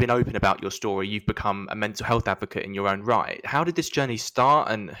since you've been open about your story, you've become a mental health advocate in your own right. How did this journey start,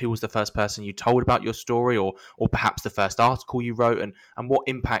 and who was the first person you told about your story, or perhaps the first article you wrote, and what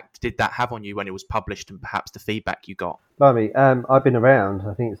impact did that have on you when it was published, and perhaps the feedback you got? Blimey, I've been around,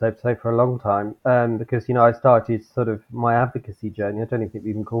 I think it's safe to say, for a long time, because, I started sort of my advocacy journey. I don't even think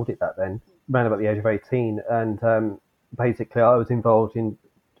we even called it that then, around about the age of 18. And basically, I was involved in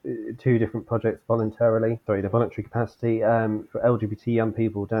two different projects the voluntary capacity for LGBT young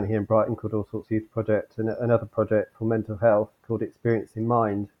people down here in Brighton called All Sorts Youth Project, and another project for mental health called Experience in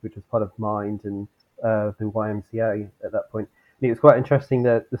Mind, which was part of Mind and the YMCA at that point. And it was quite interesting,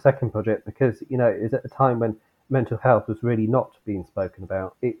 the second project, because, it was at the time when mental health was really not being spoken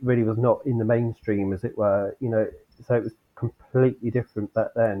about. It really was not in the mainstream, as it were, so it was completely different back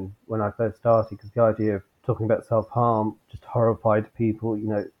then when I first started, because the idea of talking about self-harm just horrified people.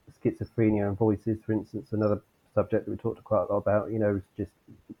 Schizophrenia and voices, for instance, another subject that we talked quite a lot about, was just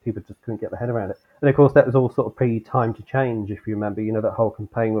people just couldn't get their head around it. And of course, that was all sort of pre-Time to Change, if you remember, that whole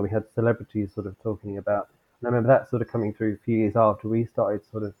campaign where we had celebrities sort of talking about. And I remember that sort of coming through a few years after we started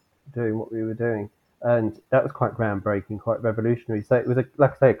sort of doing what we were doing. And that was quite groundbreaking, quite revolutionary. So it was,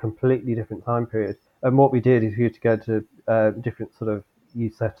 like I say, a completely different time period. And what we did is we had to go to different sort of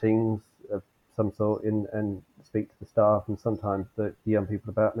youth settings of some sort and speak to the staff and sometimes the young people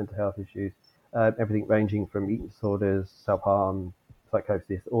about mental health issues, everything ranging from eating disorders, self-harm,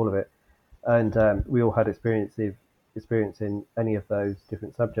 psychosis, all of it. And we all had experience in any of those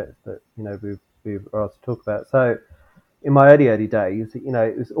different subjects that we were asked to talk about. So in my early days,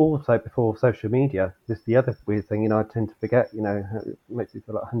 it was also before social media. This is the other weird thing, I tend to forget, it makes me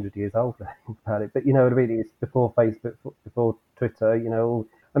feel like 100 years old about it. But what I mean, it's before Facebook, before Twitter,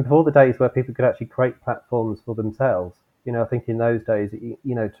 and before the days where people could actually create platforms for themselves. I think in those days,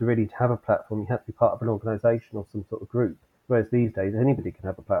 to really have a platform, you have to be part of an organisation or some sort of group. Whereas these days, anybody can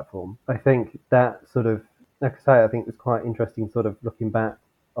have a platform. I think that sort of, like I say, I think it was quite interesting sort of looking back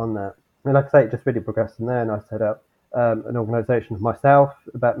on that. And like I say, it just really progressed from there, and I set up an organisation of myself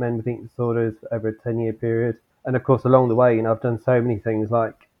about men with eating disorders over a 10-year period. And of course, along the way, I've done so many things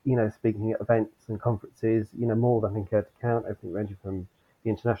like, speaking at events and conferences, more than I can care to count, everything ranging from the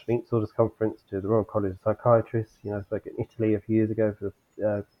International Eating Disorders Conference to the Royal College of Psychiatrists. I spoke in Italy a few years ago for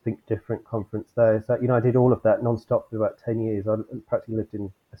the Think Different conference there. So, I did all of that non-stop for about 10 years. I practically lived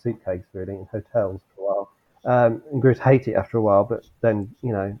in a suitcase, really, in hotels for a while. And grew to hate it after a while, but then,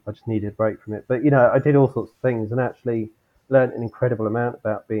 I just needed a break from it. But, I did all sorts of things and actually learned an incredible amount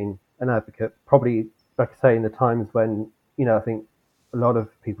about being an advocate. Probably, like I say, in the times when, I think a lot of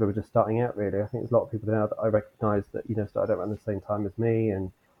people were just starting out, really. I think there's a lot of people now that I recognise that, started around the same time as me. And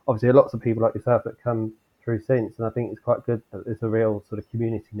obviously lots of people like yourself that come through since. And I think it's quite good that there's a real sort of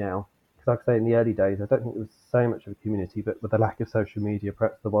community now. Because like I say, in the early days, I don't think there was so much of a community, but with the lack of social media,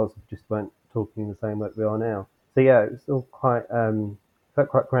 perhaps there was, just weren't talking the same way we are now. So yeah, it was all quite, felt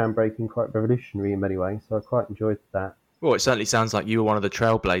quite groundbreaking, quite revolutionary in many ways. So I quite enjoyed that. Well, it certainly sounds like you were one of the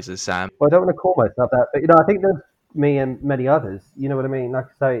trailblazers, Sam. Well, I don't want to call myself that, but I think there's me and many others. You know what I mean? Like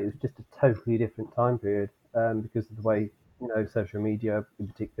I say, it was just a totally different time period because of the way social media, in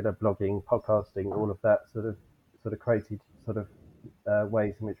particular, blogging, podcasting, all of that sort of created sort of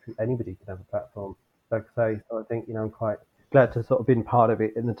ways in which anybody can have a platform. Like I say, so I think I'm quite glad to sort of been part of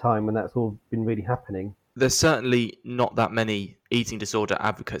it in the time when that's all been really happening. There's certainly not that many eating disorder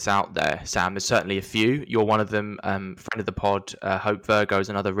advocates out there, Sam. There's certainly a few. You're one of them. Friend of the pod, Hope Virgo is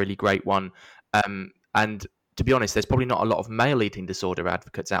another really great one. And to be honest, there's probably not a lot of male eating disorder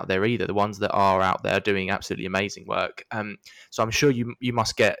advocates out there either. The ones that are out there doing absolutely amazing work. So I'm sure you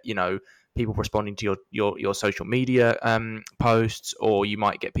must get, people responding to your social media posts, or you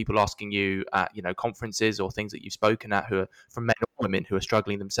might get people asking you at, conferences or things that you've spoken at, who are from men or women who are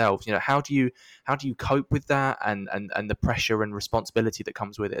struggling themselves. How do you cope with that, and the pressure and responsibility that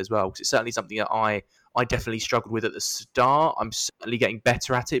comes with it as well? Because it's certainly something that I definitely struggled with at the start. I'm certainly getting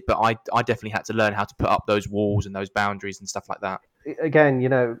better at it, but I definitely had to learn how to put up those walls and those boundaries and stuff like that. Again,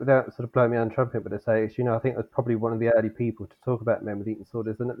 without sort of blowing me on trumpet, but I say, I think I was probably one of the early people to talk about men with eating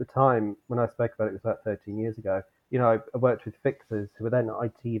disorders. And at the time, when I spoke about it, it was about 13 years ago. I worked with fixers who were then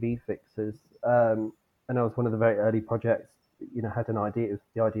ITV fixers, and I was one of the very early projects. Had an idea.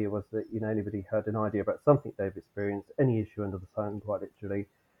 The idea was that anybody had an idea about something they've experienced, any issue under the sun, quite literally,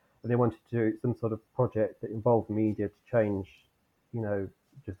 and they wanted to do some sort of project that involved media to change, you know,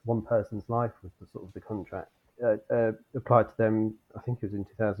 just one person's life was the sort of the contract. Applied to them, I think it was in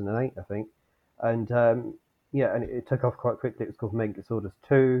 2008, I think, and yeah, and it took off quite quickly. It was called Make Disorders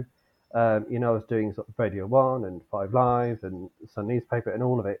 2. I was doing sort of Radio 1 and 5 Live and Sun Newspaper and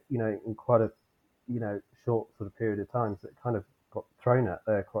all of it, in quite a, short sort of period of time. So it kind of got thrown out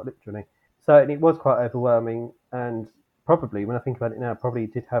there quite literally. So and it was quite overwhelming, and probably when I think about it now, probably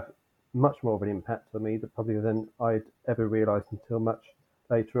did have much more of an impact on me that probably than I'd ever realised until much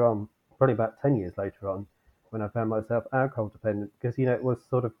later on, probably about 10 years later on, when I found myself alcohol dependent, because it was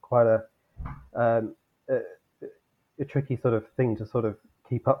sort of quite um, a, a tricky sort of thing to sort of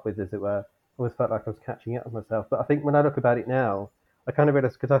keep up with, as it were. I always felt like I was catching up with myself. But I think when I look about it now, I kind of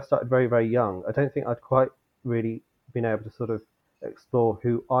realised, because I started very, very young, I don't think I'd quite really been able to sort of explore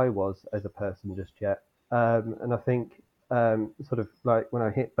who I was as a person just yet. And I think sort of like when I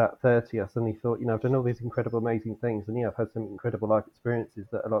hit about 30, I suddenly thought, I've done all these incredible, amazing things. And I've had some incredible life experiences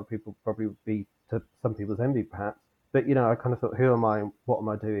that a lot of people probably would be, to some people's envy, perhaps. But, I kind of thought, who am I? What am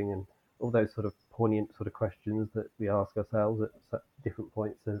I doing? And all those sort of poignant sort of questions that we ask ourselves at different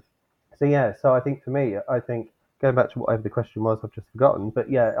points of. So yeah, so I think for me, I think going back to whatever the question was, I've just forgotten. But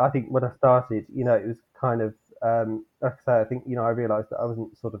yeah, I think when I started, it was kind of like I say, I think I realised that I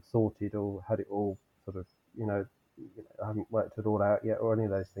wasn't sort of sorted or had it all sort of I haven't worked it all out yet or any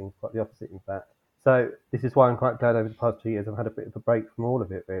of those things. Quite the opposite, in fact. So this is why I'm quite glad over the past 2 years I've had a bit of a break from all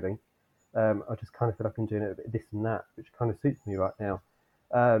of it. Really, I just kind of feel like I'm doing a bit of this and that, which kind of suits me right now,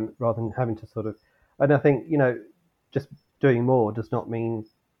 rather than having to sort of. And I think just doing more does not mean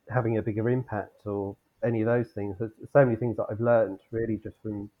having a bigger impact or any of those things. There's so many things that I've learned really just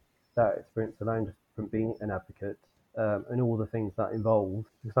from that experience alone, just from being an advocate, and all the things that involve.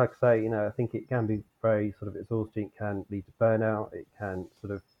 Because like I say, I think it can be very sort of exhausting. It can lead to burnout. It can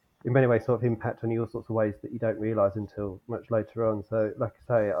sort of, in many ways, sort of impact on you all sorts of ways that you don't realise until much later on. So, like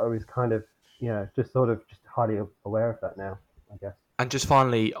I say, I was kind of, just sort of just highly aware of that now, I guess. And just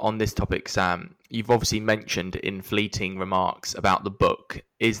finally on this topic, Sam, you've obviously mentioned in fleeting remarks about the book.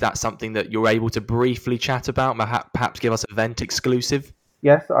 Is that something that you're able to briefly chat about? Perhaps give us a Vent exclusive?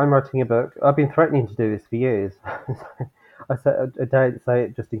 Yes, I'm writing a book. I've been threatening to do this for years. I don't say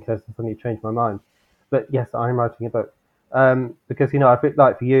it just in case I suddenly change my mind. But yes, I'm writing a book. Because I've written,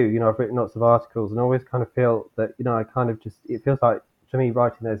 like for you, I've written lots of articles, and I always kind of feel that I kind of just, it feels like to me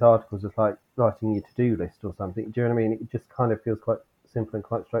writing those articles is like writing your to-do list or something. Do you know what I mean? It just kind of feels quite simple and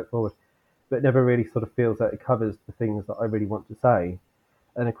quite straightforward, but it never really sort of feels that it covers the things that I really want to say.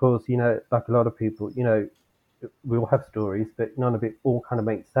 And of course, like a lot of people, we all have stories, but none of it all kind of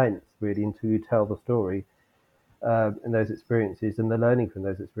makes sense really until you tell the story, and those experiences and the learning from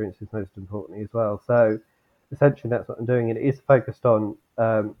those experiences, most importantly, as well. So essentially, that's what I'm doing. And it is focused on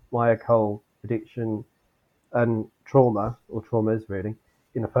my alcohol addiction and trauma, or traumas really,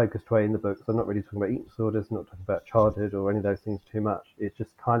 in a focused way in the book. So I'm not really talking about eating disorders, not talking about childhood or any of those things too much. It's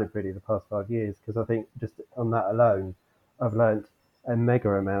just kind of really the past 5 years, because I think just on that alone, I've learnt a mega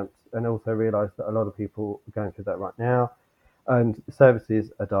amount, and also realised that a lot of people are going through that right now, and the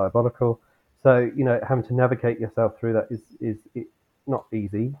services are diabolical. So having to navigate yourself through that is not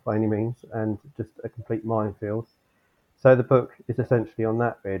easy by any means, and just a complete minefield. So the book is essentially on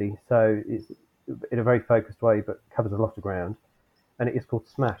that really. So it's in a very focused way, but covers a lot of ground, and it is called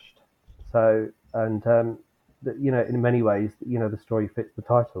Smashed. So and in many ways, the story fits the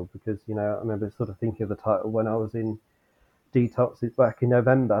title, because I remember sort of thinking of the title when I was in detox back in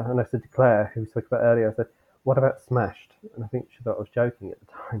November, and I said to Claire, who we spoke about earlier, I said, "What about Smashed?" And I think she thought I was joking at the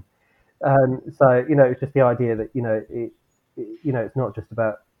time. So it's just the idea that it's not just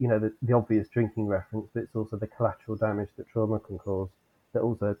about the obvious drinking reference, but it's also the collateral damage that trauma can cause, that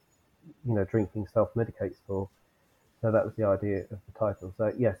also drinking self-medicates for. So that was the idea of the title.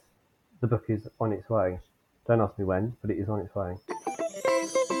 So yes, the book is on its way. Don't ask me when, but it is on its way.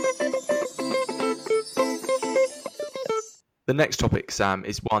 The next topic, Sam,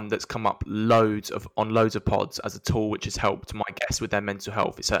 is one that's come up on loads of pods as a tool which has helped my guests with their mental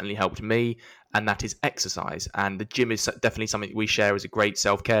health. It certainly helped me, and that is exercise. And the gym is definitely something we share as a great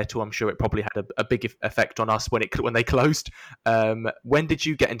self-care tool. I'm sure it probably had a big effect on us when they closed. When did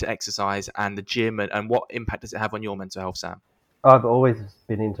you get into exercise and the gym, and what impact does it have on your mental health, Sam? I've always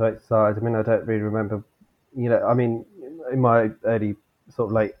been into exercise. I mean, I don't really remember, I mean, in my early, sort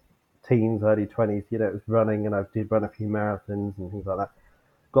of late teens, early 20s, it was running, and I did run a few marathons and things like that.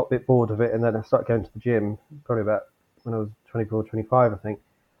 Got a bit bored of it, and then I started going to the gym, probably about when I was 24, 25, I think,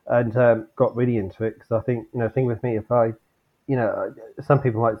 and got really into it because I think, thing with me, if I, some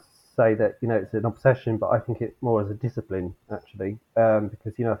people might say that, it's an obsession, but I think it more as a discipline, actually,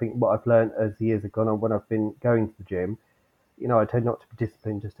 because, I think what I've learned as the years have gone on when I've been going to the gym, I tend not to be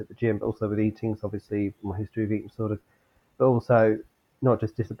disciplined just at the gym, but also with eating. So obviously, my history of eating disorder, but also not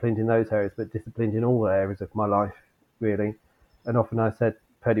just disciplined in those areas, but disciplined in all areas of my life, really. And often I said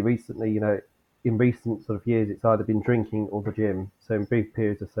fairly recently, in recent sort of years, it's either been drinking or the gym. So in brief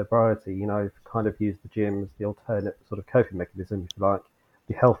periods of sobriety, I've kind of used the gym as the alternate sort of coping mechanism, if you like,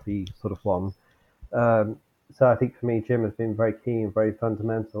 the healthy sort of one. Um, so I think for me, gym has been very key and very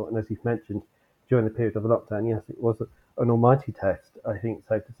fundamental. And as you've mentioned, during the period of the lockdown, yes, it was an almighty test. I think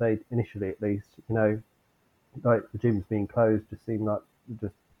safe to say, initially at least, like the gyms being closed just seemed like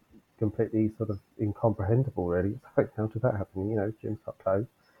just completely sort of incomprehensible. Really, it's like how did that happen? Gyms got closed.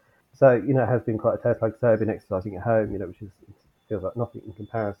 So it has been quite a test. Like I say, I've been exercising at home, which feels like nothing in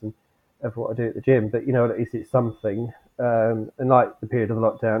comparison of what I do at the gym. But at least it's something. And like the period of the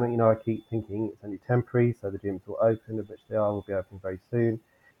lockdown, I keep thinking it's only temporary, so the gyms will open, of which they are, will be open very soon.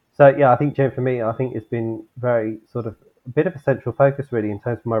 So yeah, I think gym for me, I think it's been very sort of a bit of a central focus really in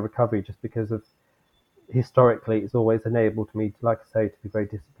terms of my recovery, just because of historically it's always enabled me to, like I say, to be very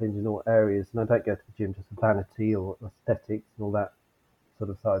disciplined in all areas. And I don't go to the gym just for vanity or aesthetics and all that sort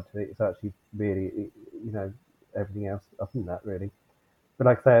of side to it. It's actually really, everything else other than that really. But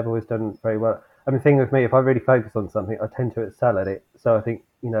like I say, I've always done very well. I mean, the thing with me, if I really focus on something, I tend to excel at it. So I think,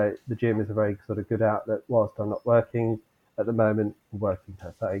 the gym is a very sort of good outlet whilst I'm not working at the moment, working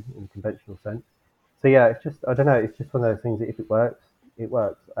per se in a conventional sense. So yeah, it's just, I don't know, it's just one of those things that if it works, it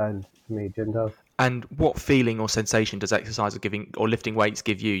works. And for me, gym does. And what feeling or sensation does exercise or giving or lifting weights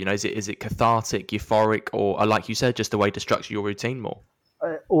give you? Is it cathartic, euphoric, or like you said, just a way to structure your routine more?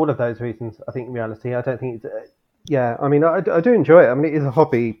 All of those reasons, I think in reality, I don't think it's, yeah, I mean, I do enjoy it. I mean, it is a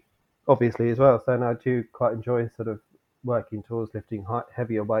hobby, obviously, as well. So, and I do quite enjoy sort of working towards lifting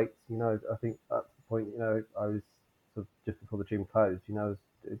heavier weights. I think at the point, I was sort of just before the gym closed, I was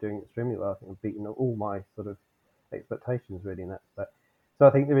doing extremely well. I think I've beaten all my sort of expectations really in that respect. So I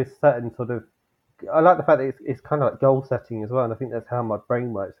think there is certain sort of, I like the fact that it's kind of like goal setting as well. And I think that's how my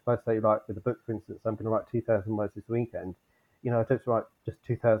brain works. If I say, like with a book, for instance, I'm going to write 2,000 words this weekend, I don't write just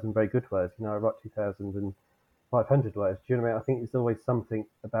 2,000 very good words. I write 2,500 words. Do you know what I mean? I think there's always something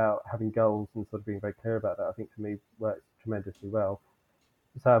about having goals and sort of being very clear about that. I think for me works tremendously well.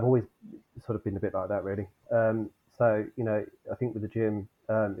 So I've always sort of been a bit like that, really. So I think with the gym,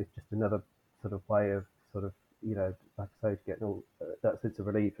 it's just another sort of way of sort of like I say, getting all that sense of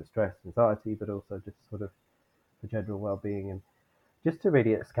relief for stress, anxiety, but also just sort of for general well-being and just to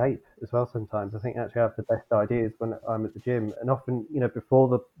really escape as well. Sometimes I think actually I have the best ideas when I'm at the gym, and often before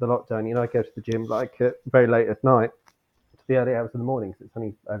the lockdown, I go to the gym like very late at night to the early hours in the morning because it's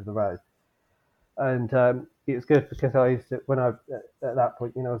only over the road, and it was good because I used to when I at that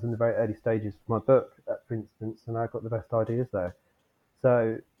point I was in the very early stages of my book, for instance, and I got the best ideas there.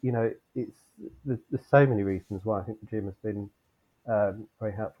 So it's there's so many reasons why I think the gym has been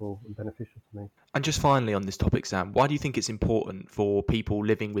very helpful and beneficial to me. And just finally on this topic, Sam, why do you think it's important for people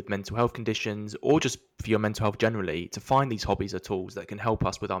living with mental health conditions or just for your mental health generally to find these hobbies or tools that can help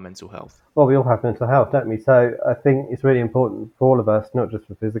us with our mental health? Well, we all have mental health, don't we? So I think it's really important for all of us, not just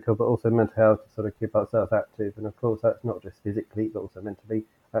for physical, but also mental health, to sort of keep ourselves active. And of course, that's not just physically, but also mentally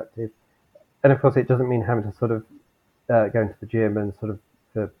active. And of course, it doesn't mean having to sort of go into the gym and sort of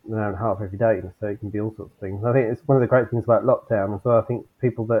for an hour and a half every day. So it can be all sorts of things. And I think it's one of the great things about lockdown as well. I think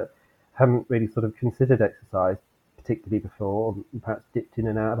people that haven't really sort of considered exercise, particularly before, or perhaps dipped in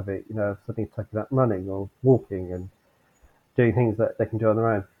and out of it, suddenly taking up running or walking and doing things that they can do on their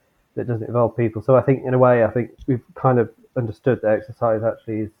own that doesn't involve people. So I think in a way, I think we've kind of understood that exercise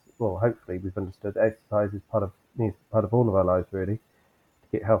actually is, well, hopefully we've understood that exercise is needs part of all of our lives really to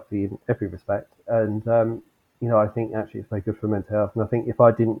get healthy in every respect. And I think actually it's very good for mental health. And I think if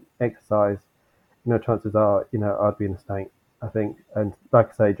I didn't exercise, chances are, I'd be in a state. I think. And like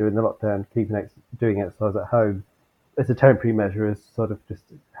I say, during the lockdown, doing exercise at home as a temporary measure has sort of just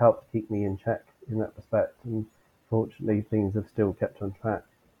helped keep me in check in that respect. And fortunately, things have still kept on track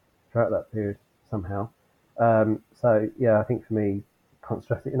throughout that period somehow. So yeah, I think for me, can't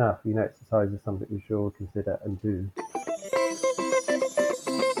stress it enough. Exercise is something we should all consider and do.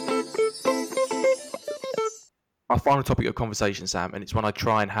 Our final topic of conversation, Sam, and it's one I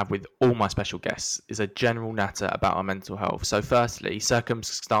try and have with all my special guests, is a general natter about our mental health. So, firstly,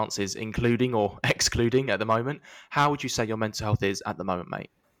 circumstances including or excluding at the moment, how would you say your mental health is at the moment, mate?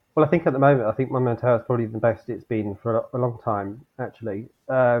 Well, I think at the moment, I think my mental health is probably the best it's been for a long time, actually.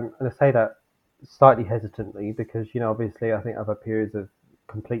 And I say that slightly hesitantly because, obviously, I think I've had periods of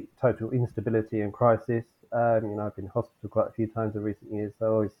complete total instability and crisis. I've been in hospital quite a few times in recent years, so I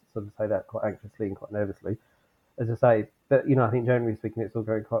always sort of say that quite anxiously and quite nervously, as I say. But I think generally speaking, it's all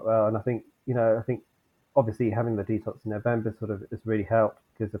going quite well. And I think obviously having the detox in November sort of has really helped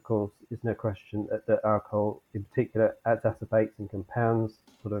because, of course, there's no question that alcohol in particular exacerbates and compounds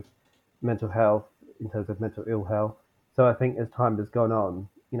sort of mental health in terms of mental ill health. So I think as time has gone on,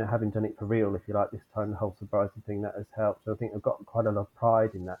 having done it for real, if you like, this time, the whole sobriety thing, that has helped. So I think I've got quite a lot of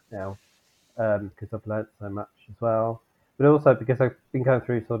pride in that now because I've learnt so much as well. But also because I've been going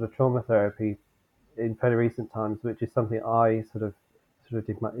through sort of trauma therapy in fairly recent times, which is something I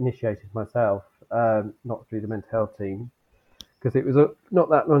initiated myself, not through the mental health team, because it was not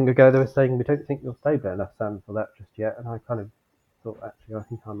that long ago they were saying we don't think you're stable enough, Sam, for that just yet, and I kind of thought actually I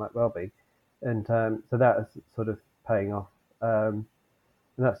think I might well be, and so that is sort of paying off, and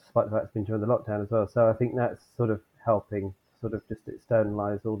that's despite the fact it's been during the lockdown as well. So I think that's sort of helping sort of just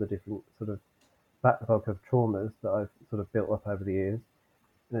externalise all the different sort of backlog of traumas that I've sort of built up over the years,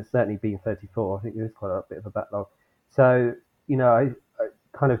 and it's certainly been 34. I think there is quite a bit of a backlog. So I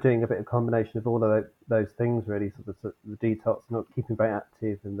kind of doing a bit of combination of all of those things really, sort of the detox, not keeping very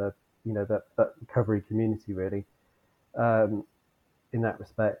active, and the that recovery community really, um, in that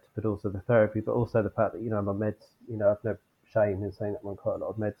respect, but also the therapy, but also the fact that I'm on meds. I've no shame in saying that I'm on quite a lot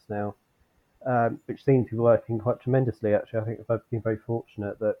of meds now, which seem to be working quite tremendously. Actually, I think I've been very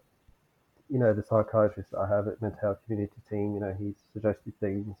fortunate that the psychiatrist that I have at mental health community team, he's suggested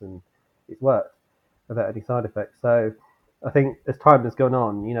things and it's worked without any side effects. So I think as time has gone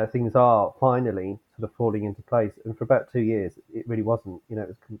on, things are finally sort of falling into place. And for about 2 years, it really wasn't. It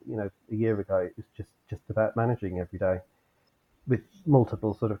was, a year ago, it was just about managing every day with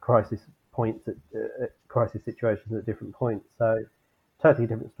multiple sort of crisis points at crisis situations at different points. So totally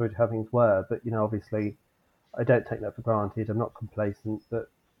different story to how things were. But obviously, I don't take that for granted. I'm not complacent, but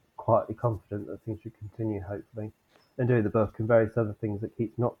quietly confident that things should continue, hopefully. And doing the book and various other things that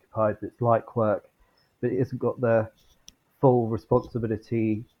keeps me occupied, that's like work, but it hasn't got the full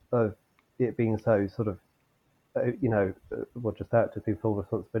responsibility of it being so sort of, well, just out to do full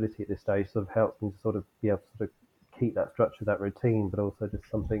responsibility at this stage sort of helps me to sort of be able to sort of keep that structure, that routine, but also just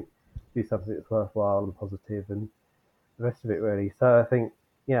do something that's worthwhile and positive and the rest of it really. So I think,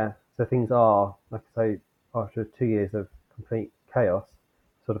 yeah, so things are, like I say, after 2 years of complete chaos,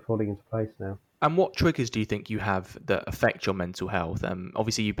 sort of falling into place now. And what triggers do you think you have that affect your mental health?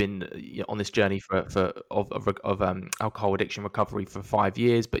 Obviously, you've been on this journey of alcohol addiction recovery for 5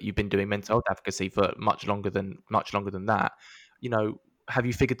 years, but you've been doing mental health advocacy for much longer than that. You know, have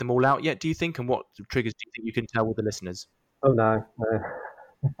you figured them all out yet? Do you think? And what triggers do you think you can tell with the listeners? Oh no,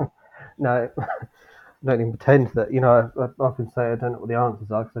 no, no. Don't even pretend that. I often say I don't know what the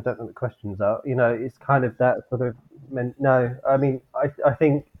answers are because I don't know what the questions are. It's kind of that sort of. No, I mean, I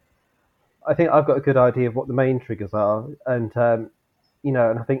think I've got a good idea of what the main triggers are, and and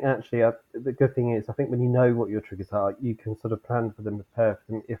I think actually the good thing is I think when you know what your triggers are, you can sort of plan for them, prepare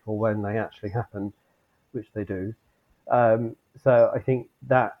for them if or when they actually happen, which they do. So I think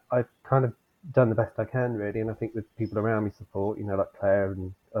that I've kind of done the best I can really, and I think with people around me support, like Claire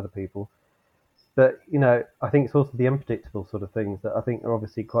and other people. But I think it's also the unpredictable sort of things that I think are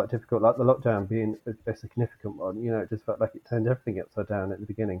obviously quite difficult, like the lockdown being a significant one. It just felt like it turned everything upside down at the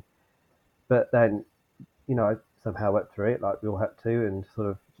beginning. But then, I somehow went through it like we all had to, and sort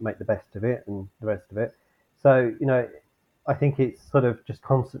of make the best of it and the rest of it. So I think it's sort of just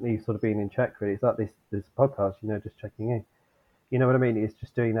constantly sort of being in check. Really, it's like this podcast. Just checking in. You know what I mean? It's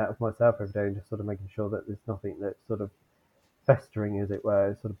just doing that with myself every day and just sort of making sure that there's nothing that's sort of festering, as it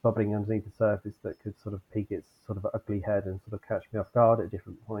were, sort of bubbling underneath the surface that could sort of peek its sort of ugly head and sort of catch me off guard at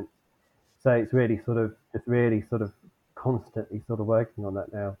different points. So it's really sort of just really sort of constantly sort of working on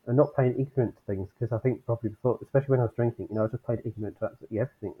that now and not playing ignorant to things because I think probably before, especially when I was drinking, I just played ignorant to absolutely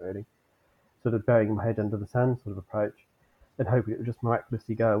everything really, sort of burying my head under the sand sort of approach. and hoping it would just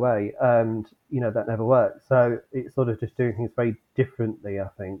miraculously go away. And, that never worked. So it's sort of just doing things very differently, I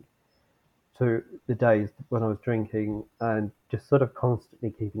think, to the days when I was drinking, and just sort of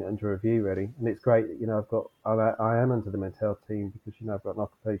constantly keeping it under review, really. And it's great that, I am under the mental health team because, I've got an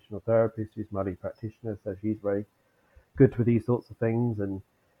occupational therapist who's my lead practitioner. So she's very good with these sorts of things. And,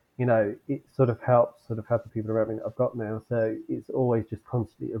 it sort of helps sort of have the people around me that I've got now. So it's always just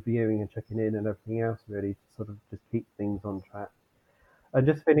constantly reviewing and checking in and everything else, really, to sort of just keep things on track. And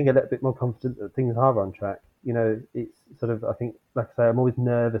just feeling a little bit more confident that things are on track. It's sort of, I think, like I say, I'm always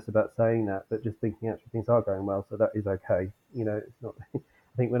nervous about saying that, but just thinking actually things are going well, so that is okay. It's not, I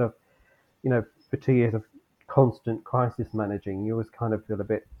think when I've, for 2 years of constant crisis managing, you always kind of feel a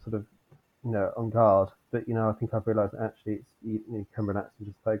bit sort of, on guard. But, I think I've realised that actually you can relax and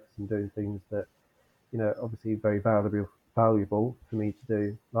just focus on doing things that, obviously very valuable for me to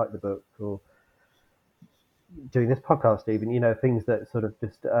do, like the book or doing this podcast even, things that sort of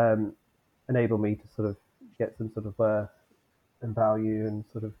just enable me to sort of get some sort of worth and value and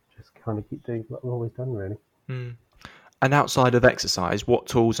sort of just kind of keep doing what I've always done, really. Mm. And outside of exercise, what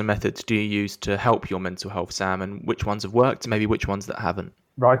tools and methods do you use to help your mental health, Sam, and which ones have worked and maybe which ones that haven't?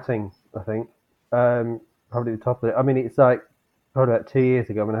 Writing, I think, probably the top of it. I mean, it's like probably about 2 years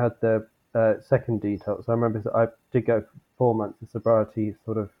ago when I had the second detox. I remember I did go for 4 months of sobriety,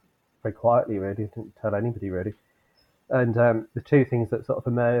 sort of very quietly, really. Didn't tell anybody, really. And the two things that sort of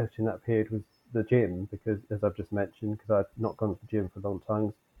emerged in that period was the gym, because as I've just mentioned, because I'd not gone to the gym for a long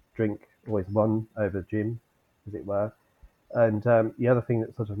time, drink always won over gym, as it were. And the other thing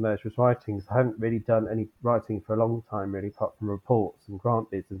that sort of emerged was writing. So I haven't really done any writing for a long time, really, apart from reports and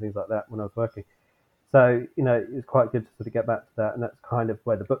grant bids and things like that when I was working. So, it was quite good to sort of get back to that. And that's kind of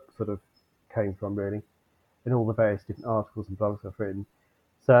where the book sort of came from, really, in all the various different articles and blogs I've written.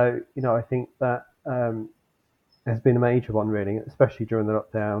 So, I think that has been a major one, really, especially during the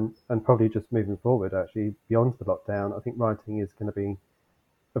lockdown and probably just moving forward, actually, beyond the lockdown. I think writing is going to be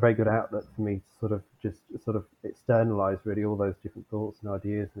a very good outlet for me to sort of externalize really all those different thoughts and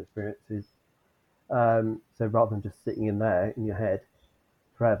ideas and experiences. So rather than just sitting in there in your head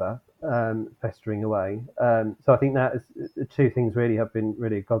forever, festering away. So I think that is the two things really have been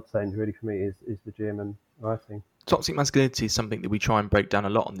really a godsend really for me is the gym and writing. Toxic masculinity is something that we try and break down a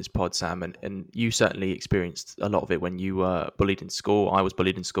lot on this pod, Sam, and you certainly experienced a lot of it when you were bullied in school. I was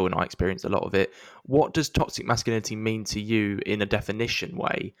bullied in school and I experienced a lot of it. What does toxic masculinity mean to you in a definition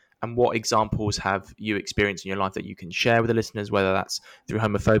way? And what examples have you experienced in your life that you can share with the listeners, whether that's through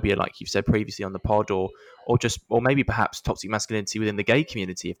homophobia, like you've said previously on the pod, or maybe perhaps toxic masculinity within the gay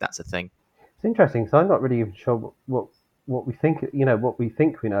community, if that's a thing? It's interesting because I'm not really even sure what we think, what we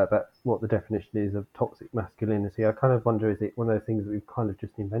think we know about what the definition is of toxic masculinity. I kind of wonder, is it one of those things that we've kind of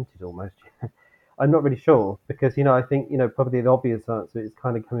just invented almost? I'm not really sure because, I think, probably the obvious answer is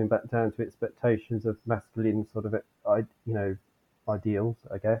kind of coming back down to expectations of masculine sort of, ideals,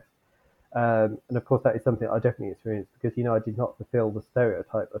 I guess. And of course, that is something I definitely experienced because, I did not fulfill the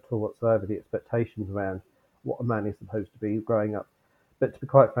stereotype at all whatsoever, the expectations around what a man is supposed to be growing up. But to be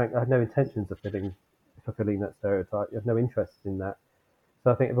quite frank, I had no intentions of fulfilling that stereotype. I have no interest in that.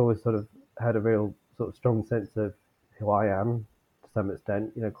 So I think I've always sort of had a real sort of strong sense of who I am to some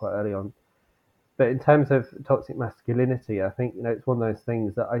extent, quite early on. But in terms of toxic masculinity, I think, it's one of those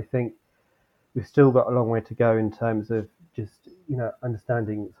things that I think we've still got a long way to go in terms of just,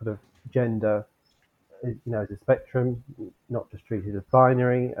 understanding sort of gender, as a spectrum, not just treated as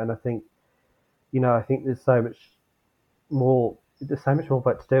binary. And I think there's so much more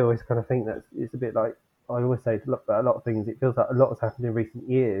but to do. I always kind of think that it's a bit like I always say to look about a lot of things. It feels like a lot has happened in recent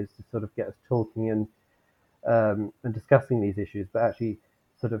years to sort of get us talking and discussing these issues, but actually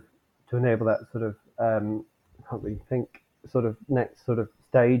sort of to enable that sort of I can't really think sort of next sort of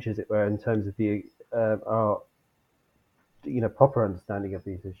stage, as it were, in terms of the our proper understanding of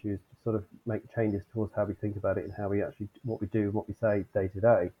these issues to sort of make changes towards how we think about it and how we actually what we do and what we say day to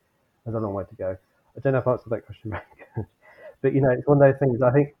day. There's a long way to go. I don't know if I answered that question very good, but it's one of those things.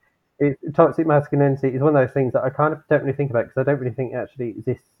 I think toxic masculinity is one of those things that I kind of don't really think about because I don't really think it actually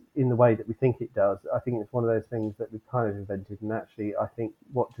exists in the way that we think it does. I think it's one of those things that we've kind of invented, and actually, I think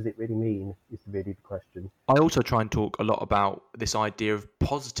what does it really mean is really the question. I also try and talk a lot about this idea of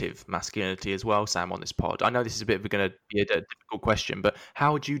positive masculinity as well, Sam, on this pod. I know this is a bit of going to be a difficult question, but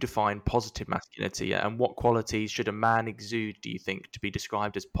how would you define positive masculinity and what qualities should a man exude, do you think, to be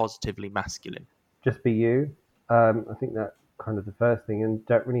described as positively masculine? Just be you. I think that's kind of the first thing, and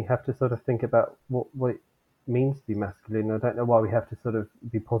don't really have to sort of think about what it means to be masculine. I don't know why we have to sort of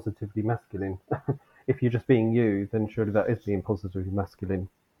be positively masculine. If you're just being you, then surely that is being positively masculine.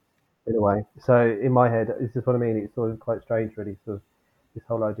 in a way. So in my head, this is what I mean. It's sort of quite strange, really. Sort of this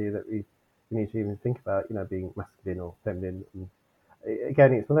whole idea that we need to even think about, being masculine or feminine. And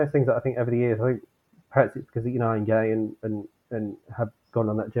again, it's one of those things that I think over the years, I think perhaps it's because I'm gay and have gone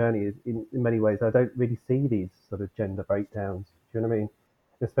on that journey. Is in many ways, I don't really see these sort of gender breakdowns. Do you know what I mean?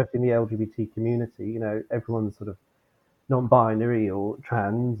 Especially in the LGBT community, everyone's sort of non-binary or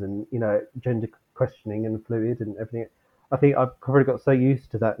trans and gender questioning and fluid and everything. I think I've probably got so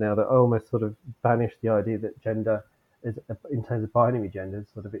used to that now that I almost sort of banish the idea that gender is in terms of binary genders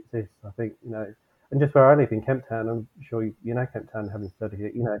sort of exists. I think and just where I live in Kemp Town, I'm sure you know Kemp Town, having studied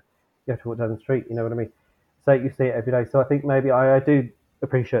it. You have to walk down the street. You know what I mean? So you see it every day. So I think maybe I do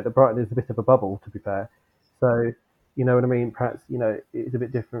appreciate that Brighton is a bit of a bubble, to be fair. So you know what I mean? Perhaps it's a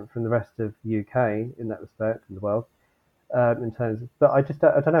bit different from the rest of the UK in that respect in the world in terms of, but I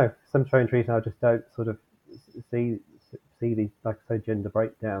don't know, for some strange reason I just don't sort of see see these, like I say, gender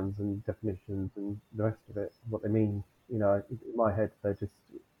breakdowns and definitions and the rest of it, what they mean. In my head they're just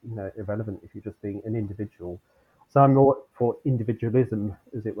irrelevant if you're just being an individual. So I'm more for individualism,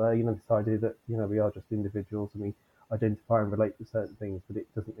 as it were. This idea that we are just individuals and we identify and relate to certain things, but it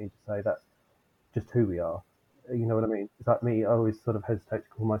doesn't mean to say that's just who we are. You know what I mean? It's like me. I always sort of hesitate to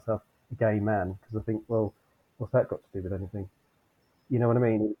call myself a gay man because I think, well, what's that got to do with anything? You know what I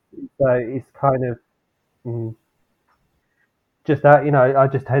mean? So it's kind of just that, I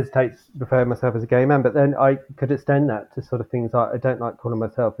just hesitate to refer myself as a gay man, but then I could extend that to sort of things like I don't like calling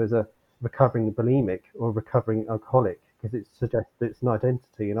myself as a recovering bulimic or recovering alcoholic because it suggests that it's an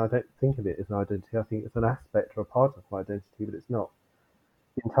identity, and I don't think of it as an identity. I think it's an aspect or a part of my identity, but it's not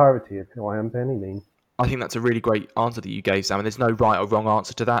the entirety of who I am by any means. I think that's a really great answer that you gave, Sam. And there's no right or wrong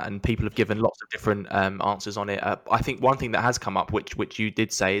answer to that, and people have given lots of different answers on it. I think one thing that has come up, which you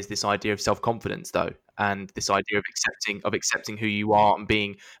did say, is this idea of self-confidence, though, and this idea of accepting who you are and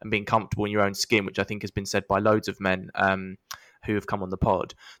being comfortable in your own skin, which I think has been said by loads of men who have come on the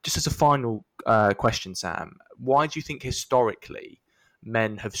pod. Just as a final question, Sam, why do you think historically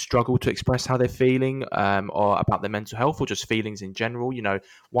men have struggled to express how they're feeling or about their mental health or just feelings in general?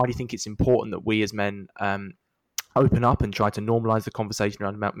 Why do you think it's important that we as men open up and try to normalize the conversation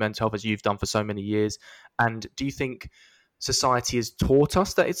around mental health as you've done for so many years? And do you think society has taught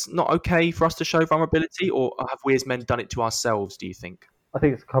us that it's not okay for us to show vulnerability, or have we as men done it to ourselves, do you think? I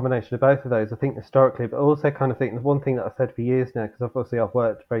think it's a combination of both of those. I think historically, but also kind of think the one thing that I've said for years now, because obviously I've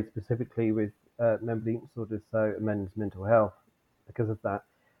worked very specifically with men with eating disorders, so men's mental health because of that.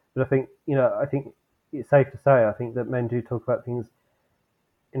 But I think, I think it's safe to say, I think that men do talk about things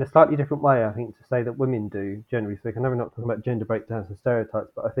in a slightly different way, I think, to say that women do, generally speaking. I know we're not talking about gender breakdowns and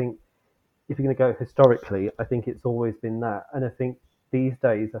stereotypes, but I think if you're going to go historically, I think it's always been that. And I think these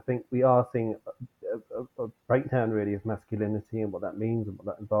days, I think we are seeing a breakdown really of masculinity and what that means and what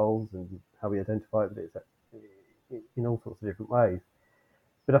that involves and how we identify with it in all sorts of different ways.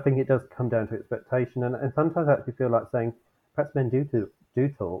 But I think it does come down to expectation, and sometimes I actually feel like saying perhaps men do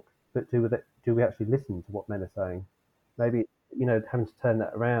talk, but do we actually listen to what men are saying? Maybe having to turn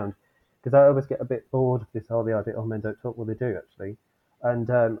that around, because I always get a bit bored of this whole the idea, oh, men don't talk. Well, they do actually,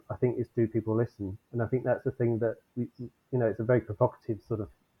 and I think it's, do people listen? And I think that's the thing that it's a very provocative sort of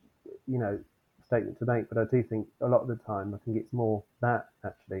statement to make, but I do think a lot of the time I think it's more that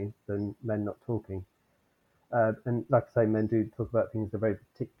actually than men not talking. And like I say, men do talk about things in a very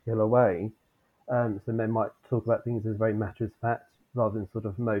particular way. So men might talk about things as very matter of fact rather than sort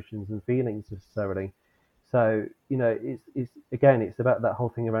of emotions and feelings necessarily. So it's again, it's about that whole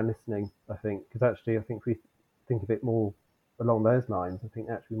thing around listening. I think, because actually, I think if we think of it more along those lines, I think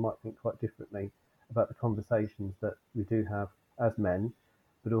actually we might think quite differently about the conversations that we do have as men,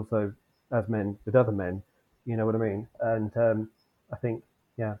 but also as men with other men. You know what I mean? And I think,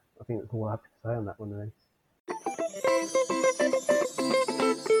 yeah, I think that's all I have to say on that one, really.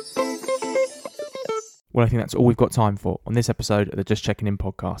 Well, I think that's all we've got time for on this episode of the Just Checking In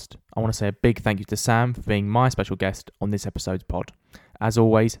podcast. I want to say a big thank you to Sam for being my special guest on this episode's pod. As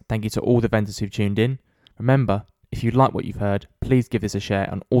always, thank you to all the vendors who've tuned in. Remember, if you like what you've heard, please give this a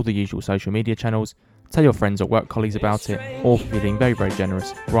share on all the usual social media channels. Tell your friends or work colleagues about it, or if you're being very, very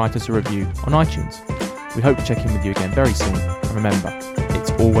generous, write us a review on iTunes. We hope to check in with you again very soon. And remember,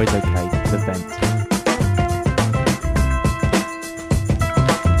 it's always okay to vent.